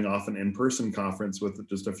 Even pulling off an in-person conference with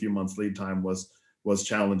just a few months lead time was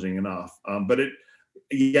challenging enough. But it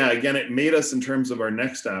made us, in terms of our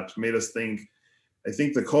next steps, made us think. I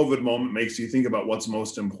think the COVID moment makes you think about what's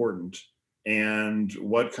most important and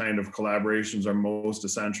what kind of collaborations are most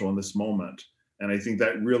essential in this moment. And I think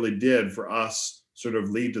that really did, for us, sort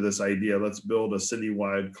of lead to this idea, let's build a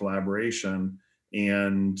citywide collaboration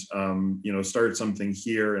and start something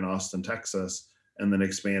here in Austin, Texas, and then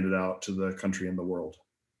expand it out to the country and the world.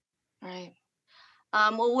 Right.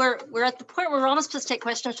 Well, we're at the point where we're almost supposed to take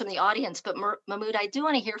questions from the audience, but Mahmud, I do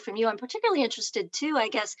want to hear from you. I'm particularly interested too, I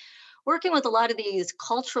guess, working with a lot of these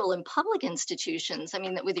cultural and public institutions. I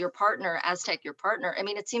mean, with your partner, Aztec, your partner, I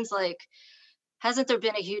mean, it seems like, hasn't there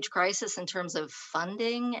been a huge crisis in terms of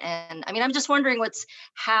funding? And I mean, I'm just wondering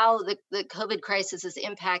how the COVID crisis has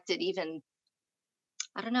impacted even,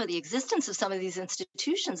 I don't know, the existence of some of these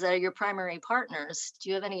institutions that are your primary partners. Do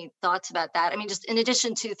you have any thoughts about that? I mean, just in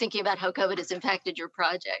addition to thinking about how COVID has impacted your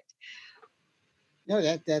project. No,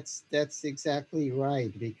 that's exactly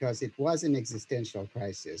right, because it was an existential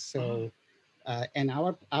crisis. So, and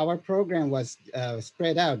our program was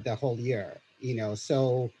spread out the whole year,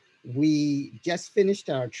 so we just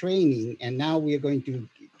finished our training, and now we are going to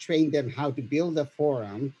train them how to build a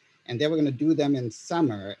forum, and they were going to do them in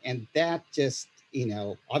summer, and that just,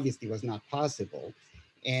 obviously was not possible,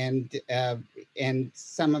 and all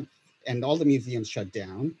the museums shut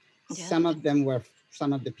down. Yeah.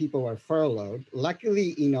 Some of the people were furloughed.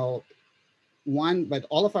 Luckily, but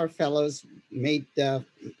all of our fellows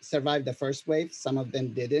survived the first wave. Some of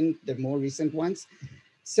them didn't, the more recent ones.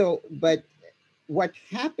 So, but what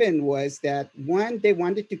happened was that, one, they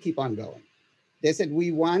wanted to keep on going. They said,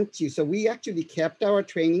 we want you. So we actually kept our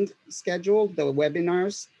training schedule, the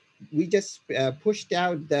webinars, we just pushed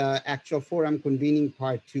out the actual forum convening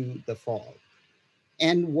part to the fall.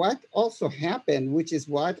 And what also happened, which is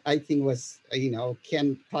what I think was,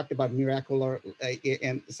 Ken talked about miracle or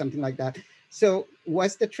and something like that. So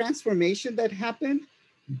was the transformation that happened.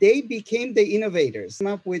 They became the innovators, come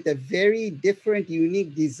up with a very different,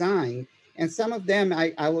 unique design. And some of them,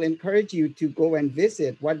 I will encourage you to go and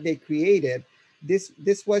visit what they created. This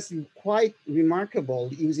was quite remarkable,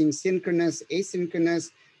 using synchronous, asynchronous,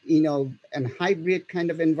 and hybrid kind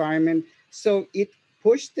of environment. So it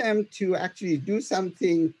pushed them to actually do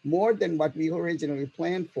something more than what we originally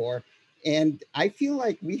planned for. And I feel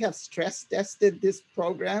like we have stress tested this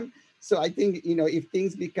program. So I think, if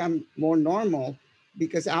things become more normal,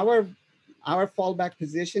 because our fallback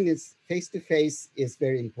position is face-to-face is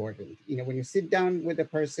very important. When you sit down with a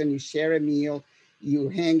person, you share a meal, you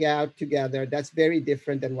hang out together, that's very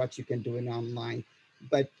different than what you can do in online.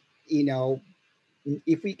 But,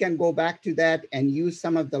 if we can go back to that and use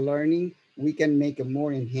some of the learning, we can make a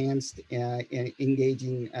more enhanced,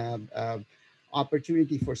 engaging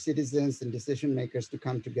opportunity for citizens and decision makers to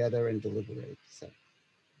come together and deliberate. So,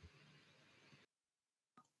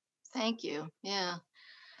 thank you. Yeah.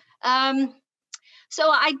 So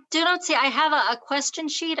I do not see. I have a question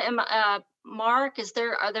sheet. Mark,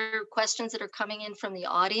 are there questions that are coming in from the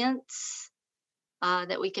audience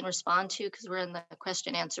that we can respond to, because we're in the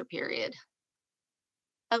question answer period?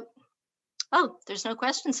 Oh, there's no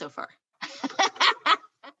questions so far.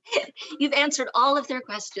 You've answered all of their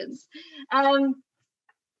questions. Well,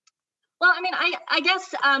 I guess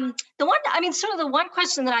the one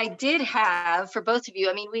question that I did have for both of you.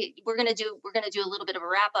 We're gonna do a little bit of a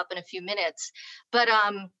wrap up in a few minutes, but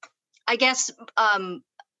I guess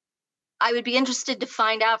I would be interested to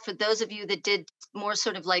find out, for those of you that did more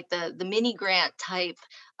sort of like the mini grant type,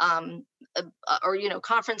 or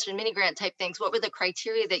conference and mini grant type things, what were the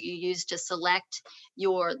criteria that you used to select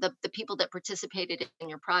the people that participated in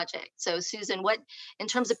your project? So Susan, what, in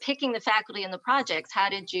terms of picking the faculty and the projects, how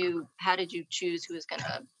did you choose who was going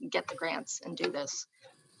to get the grants and do this?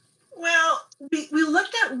 Well, we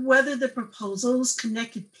looked at whether the proposals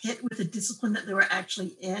connected Pitt with the discipline that they were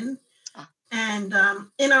actually in. And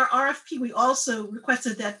in our RFP, we also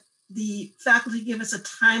requested that the faculty give us a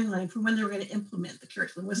timeline for when they were going to implement the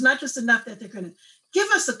curriculum. It was not just enough that they're going to give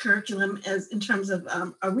us the curriculum as in terms of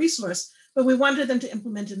a resource, but we wanted them to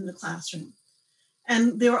implement it in the classroom.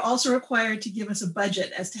 And they were also required to give us a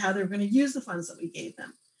budget as to how they were going to use the funds that we gave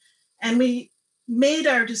them. And we made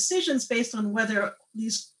our decisions based on whether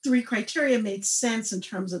these three criteria made sense in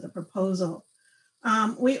terms of the proposal.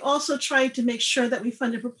 We also tried to make sure that we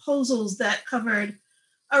funded proposals that covered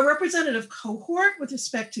a representative cohort with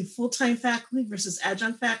respect to full-time faculty versus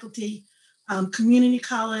adjunct faculty, community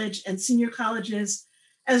college and senior colleges,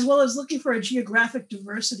 as well as looking for a geographic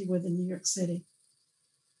diversity within New York City.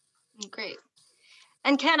 Great.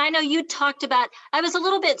 And Ken, I know you talked about, I was a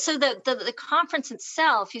little bit, so the conference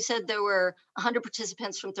itself, you said there were 100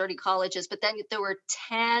 participants from 30 colleges, but then there were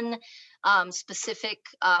 10 specific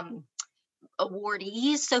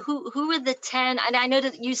awardees. So who were the 10? And I know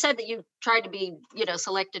that you said that you tried to be,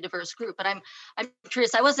 select a diverse group, but I'm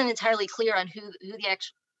curious. I wasn't entirely clear on who the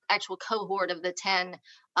actual cohort of the 10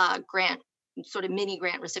 grant, sort of mini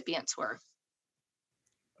grant recipients were.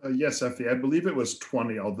 Yes, Effie, I believe it was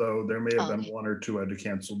 20, although there may have been one or two had to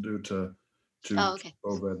cancel due to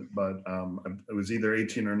COVID, but it was either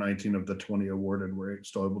 18 or 19 of the 20 awarded were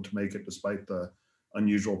still able to make it despite the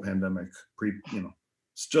unusual pandemic,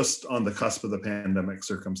 it's just on the cusp of the pandemic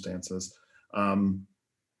circumstances. And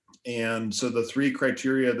so the three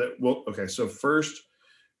criteria so first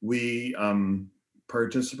we,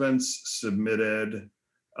 participants submitted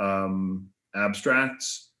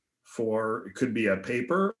abstracts for, it could be a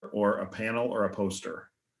paper or a panel or a poster.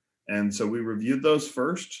 And so we reviewed those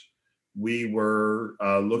first. We were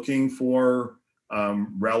looking for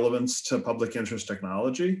relevance to public interest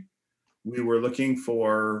technology. We were looking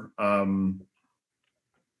for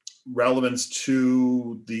relevance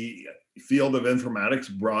to the field of informatics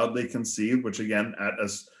broadly conceived, which again,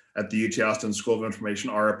 at the UT Austin School of Information,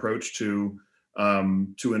 our approach to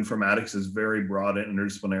informatics is very broad and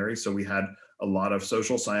interdisciplinary. So we had a lot of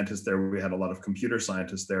social scientists there. We had a lot of computer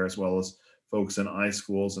scientists there, as well as folks in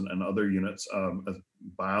iSchools and other units,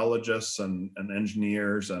 biologists and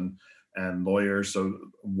engineers and lawyers. So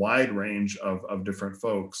wide range of different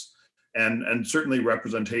folks. And certainly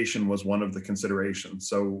representation was one of the considerations.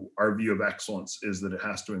 So our view of excellence is that it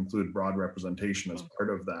has to include broad representation as part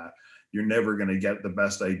of that. You're never going to get the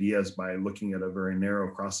best ideas by looking at a very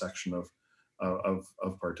narrow cross-section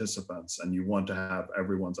of participants, and you want to have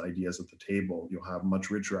everyone's ideas at the table. You'll have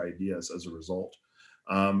much richer ideas as a result.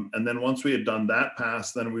 And then once we had done that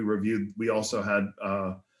pass, then we reviewed, we also had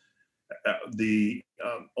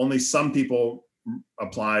only some people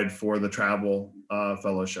applied for the travel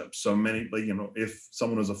fellowship. So many, if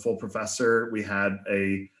someone was a full professor, we had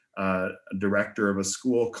a director of a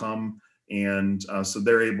school come, and so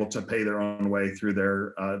they're able to pay their own way through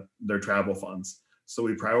their travel funds. So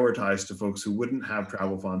we prioritized to folks who wouldn't have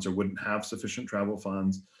travel funds or wouldn't have sufficient travel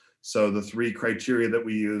funds. So the 3 criteria that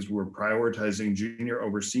we used were prioritizing junior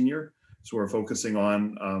over senior. So we're focusing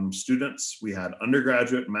on students. We had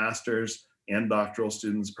undergraduate, master's, and doctoral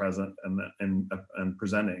students present and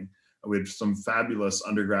presenting. We had some fabulous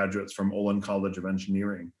undergraduates from Olin College of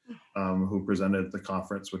Engineering who presented at the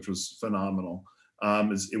conference, which was phenomenal.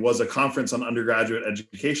 It was a conference on undergraduate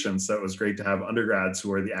education, so it was great to have undergrads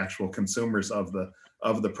who are the actual consumers of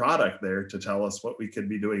the product there to tell us what we could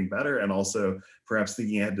be doing better, and also perhaps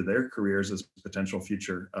thinking ahead to their careers as potential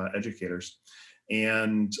future educators.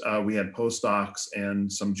 And we had postdocs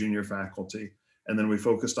and some junior faculty. And then we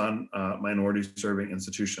focused on minority serving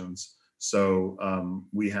institutions. So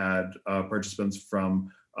we had participants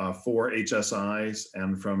from 4 HSIs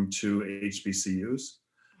and from 2 HBCUs.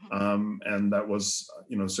 And that was,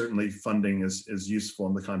 certainly funding is useful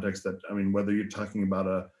in the context that, whether you're talking about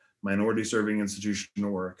a minority serving institution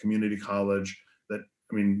or a community college,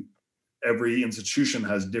 every institution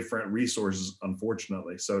has different resources,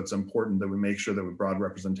 unfortunately. So it's important that we make sure that we have broad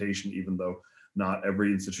representation, even though not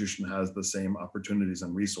every institution has the same opportunities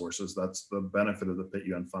and resources. That's the benefit of the Pitt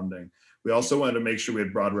UN funding. We also wanted to make sure we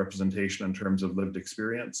had broad representation in terms of lived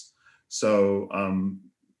experience. So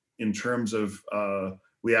in terms of,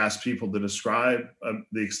 we asked people to describe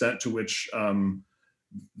the extent to which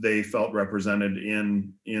they felt represented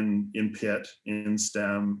in Pitt, in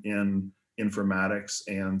STEM, in informatics.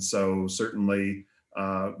 And so certainly,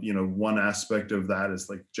 one aspect of that is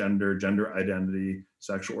like gender identity,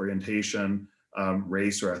 sexual orientation,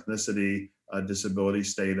 race or ethnicity, disability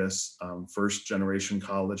status, first generation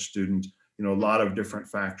college student, a lot of different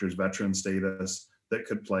factors, veteran status that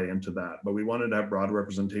could play into that. But we wanted to have broad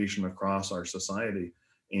representation across our society.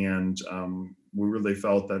 And we really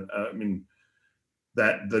felt that,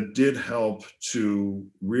 that did help to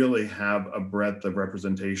really have a breadth of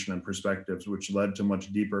representation and perspectives, which led to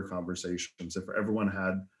much deeper conversations. If everyone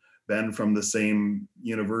had been from the same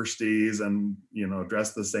universities and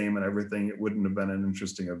dressed the same and everything, it wouldn't have been an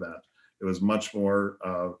interesting event. It was much more,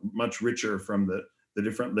 much richer from the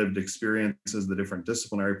different lived experiences, the different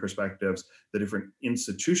disciplinary perspectives, the different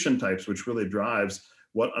institution types, which really drives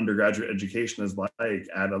what undergraduate education is like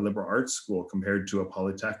at a liberal arts school compared to a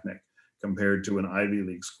polytechnic, compared to an Ivy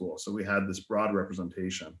League school. So we had this broad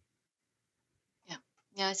representation.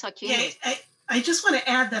 Yeah, I saw Kenneth. Yeah, I just want to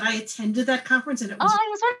add that I attended that conference, and it was. Oh, I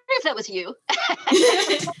was wondering if that was you.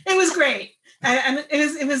 It was great, and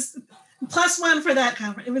it was +1 for that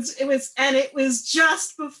conference. It was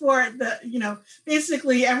just before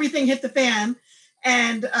basically everything hit the fan,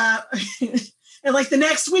 and and like the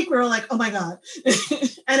next week we were like, oh my God,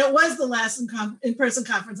 and it was the last in-person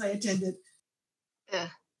conference I attended. Yeah.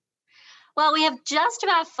 Well, we have just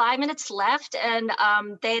about 5 minutes left, and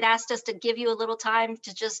they'd asked us to give you a little time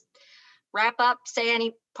to just wrap up, say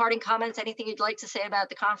any parting comments, anything you'd like to say about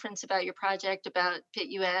the conference, about your project, about Pitt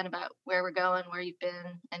UN, about where we're going, where you've been,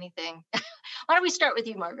 anything. Why don't we start with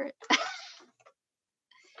you, Margaret?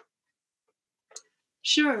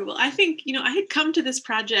 Sure. Well, I think, I had come to this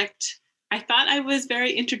project, I thought I was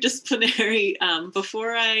very interdisciplinary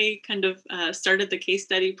before I kind of started the case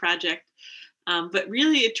study project. But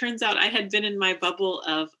really, it turns out I had been in my bubble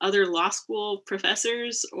of other law school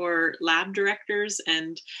professors or lab directors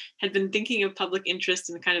and had been thinking of public interest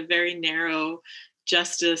in a kind of very narrow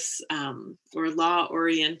justice or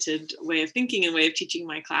law-oriented way of thinking and way of teaching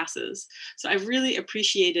my classes. So I've really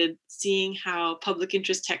appreciated seeing how public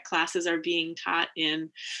interest tech classes are being taught in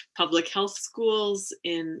public health schools,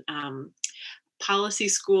 in policy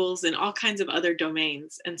schools, and all kinds of other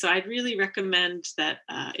domains. And so I'd really recommend that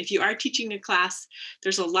if you are teaching a class,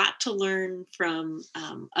 there's a lot to learn from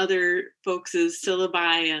other folks'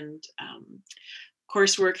 syllabi and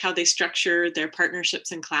coursework, how they structure their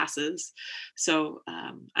partnerships and classes. So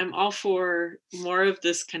I'm all for more of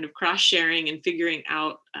this kind of cross-sharing and figuring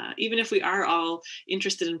out, even if we are all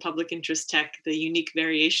interested in public interest tech, the unique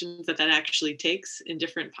variations that actually takes in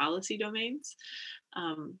different policy domains.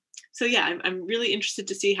 So yeah, I'm really interested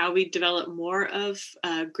to see how we develop more of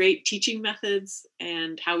great teaching methods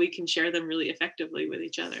and how we can share them really effectively with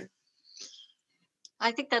each other.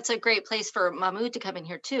 I think that's a great place for Mahmud to come in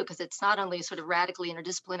here too, because it's not only sort of radically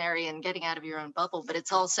interdisciplinary and getting out of your own bubble, but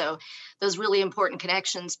it's also those really important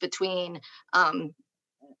connections between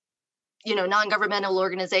non-governmental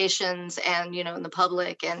organizations and, in the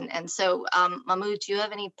public. And so, Mahmud, do you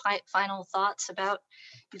have any final thoughts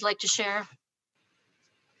you'd like to share?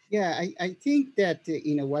 Yeah, I think that,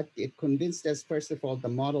 what it convinced us, first of all, the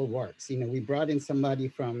model works. We brought in somebody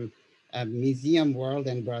from a museum world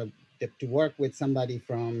and brought to work with somebody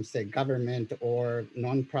from, say, government or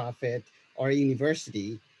nonprofit or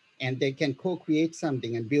university, and they can co-create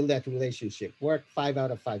something and build that relationship, work 5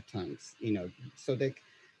 out of 5 times, so they,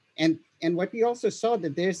 and what we also saw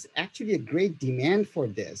that there's actually a great demand for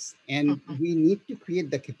this, and we need to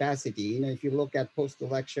create the capacity. If you look at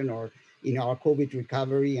post-election or our COVID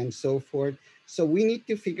recovery and so forth, so we need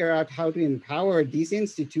to figure out how to empower these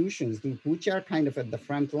institutions, which are kind of at the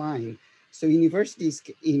front line. So universities,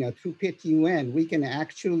 through Pitt UN, we can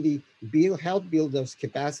actually help build those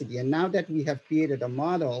capacity. And now that we have created a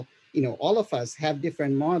model, all of us have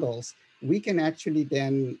different models. We can actually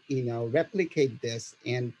then, replicate this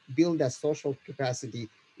and build a social capacity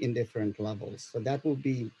in different levels. So that will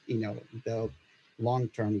be, the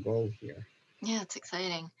long-term goal here. Yeah, it's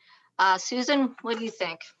exciting. Susan, what do you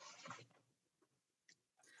think?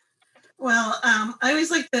 Well, I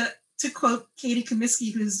always like to quote Katie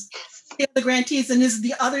Comiskey, who's the grantees, and this is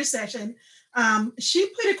the other session. She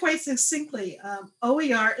put it quite succinctly.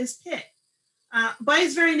 OER is Pitt. By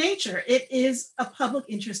its very nature, it is a public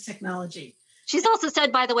interest technology. She's also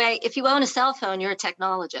said, by the way, if you own a cell phone, you're a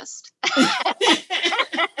technologist.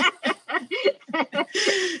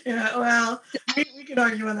 Yeah, well, we could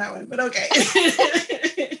argue on that one, but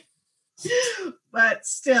okay. But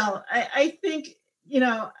still, I think,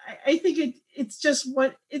 I think it's just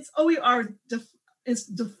it's OER is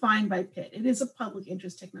defined by Pitt. It is a public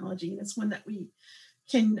interest technology, and it's one that we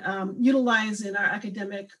can utilize in our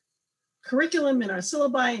academic curriculum, in our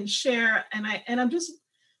syllabi, and share. And I'm just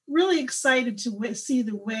really excited to see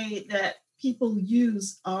the way that people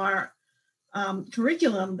use our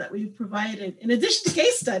curriculum that we've provided, in addition to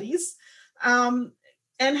case studies,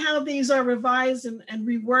 and how these are revised and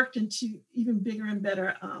reworked into even bigger and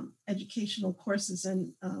better educational courses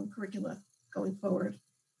and curricula going forward.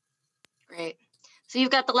 Great. So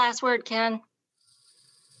you've got the last word, Ken.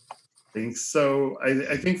 Thanks. So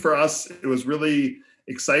I think for us, it was really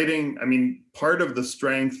exciting. I mean, part of the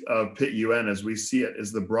strength of Pitt UN as we see it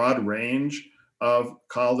is the broad range of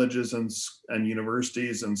colleges and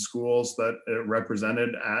universities and schools that are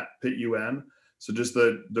represented at Pitt UN. So just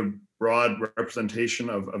the broad representation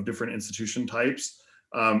of different institution types.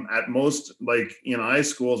 At most, like in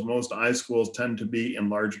most I schools tend to be in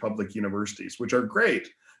large public universities, which are great,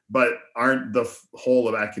 but aren't the whole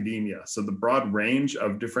of academia. So the broad range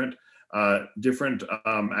of different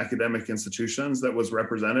academic institutions that was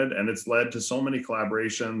represented, and it's led to so many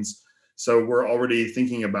collaborations. So we're already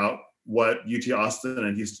thinking about what UT Austin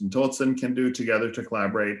and Houston-Tillotson can do together to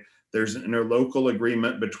collaborate. There's an interlocal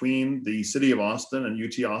agreement between the city of Austin and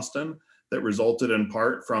UT Austin that resulted in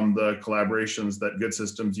part from the collaborations that Good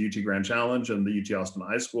Systems UT Grand Challenge and the UT Austin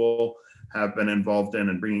High School have been involved in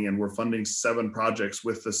and bringing in. We're funding 7 projects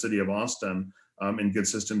with the city of Austin in Good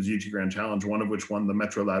Systems UT Grand Challenge, one of which won the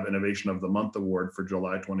Metro Lab Innovation of the Month Award for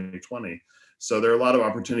July 2020. So there are a lot of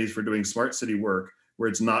opportunities for doing smart city work where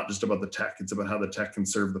it's not just about the tech, it's about how the tech can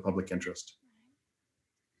serve the public interest.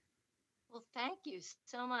 Well, thank you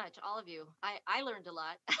so much, all of you. I learned a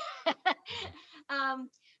lot.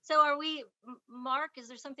 So are we, Mark, is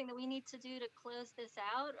there something that we need to do to close this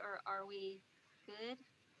out, or are we good?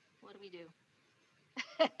 What do we do?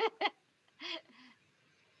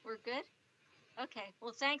 We're good? Okay,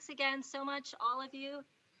 well, thanks again so much, all of you.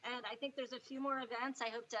 And I think there's a few more events. I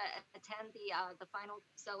hope to attend the final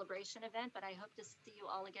celebration event, but I hope to see you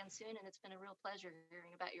all again soon. And it's been a real pleasure hearing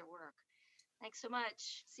about your work. Thanks so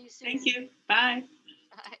much. See you soon. Thank you. Bye.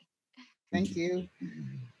 Bye. Thank you.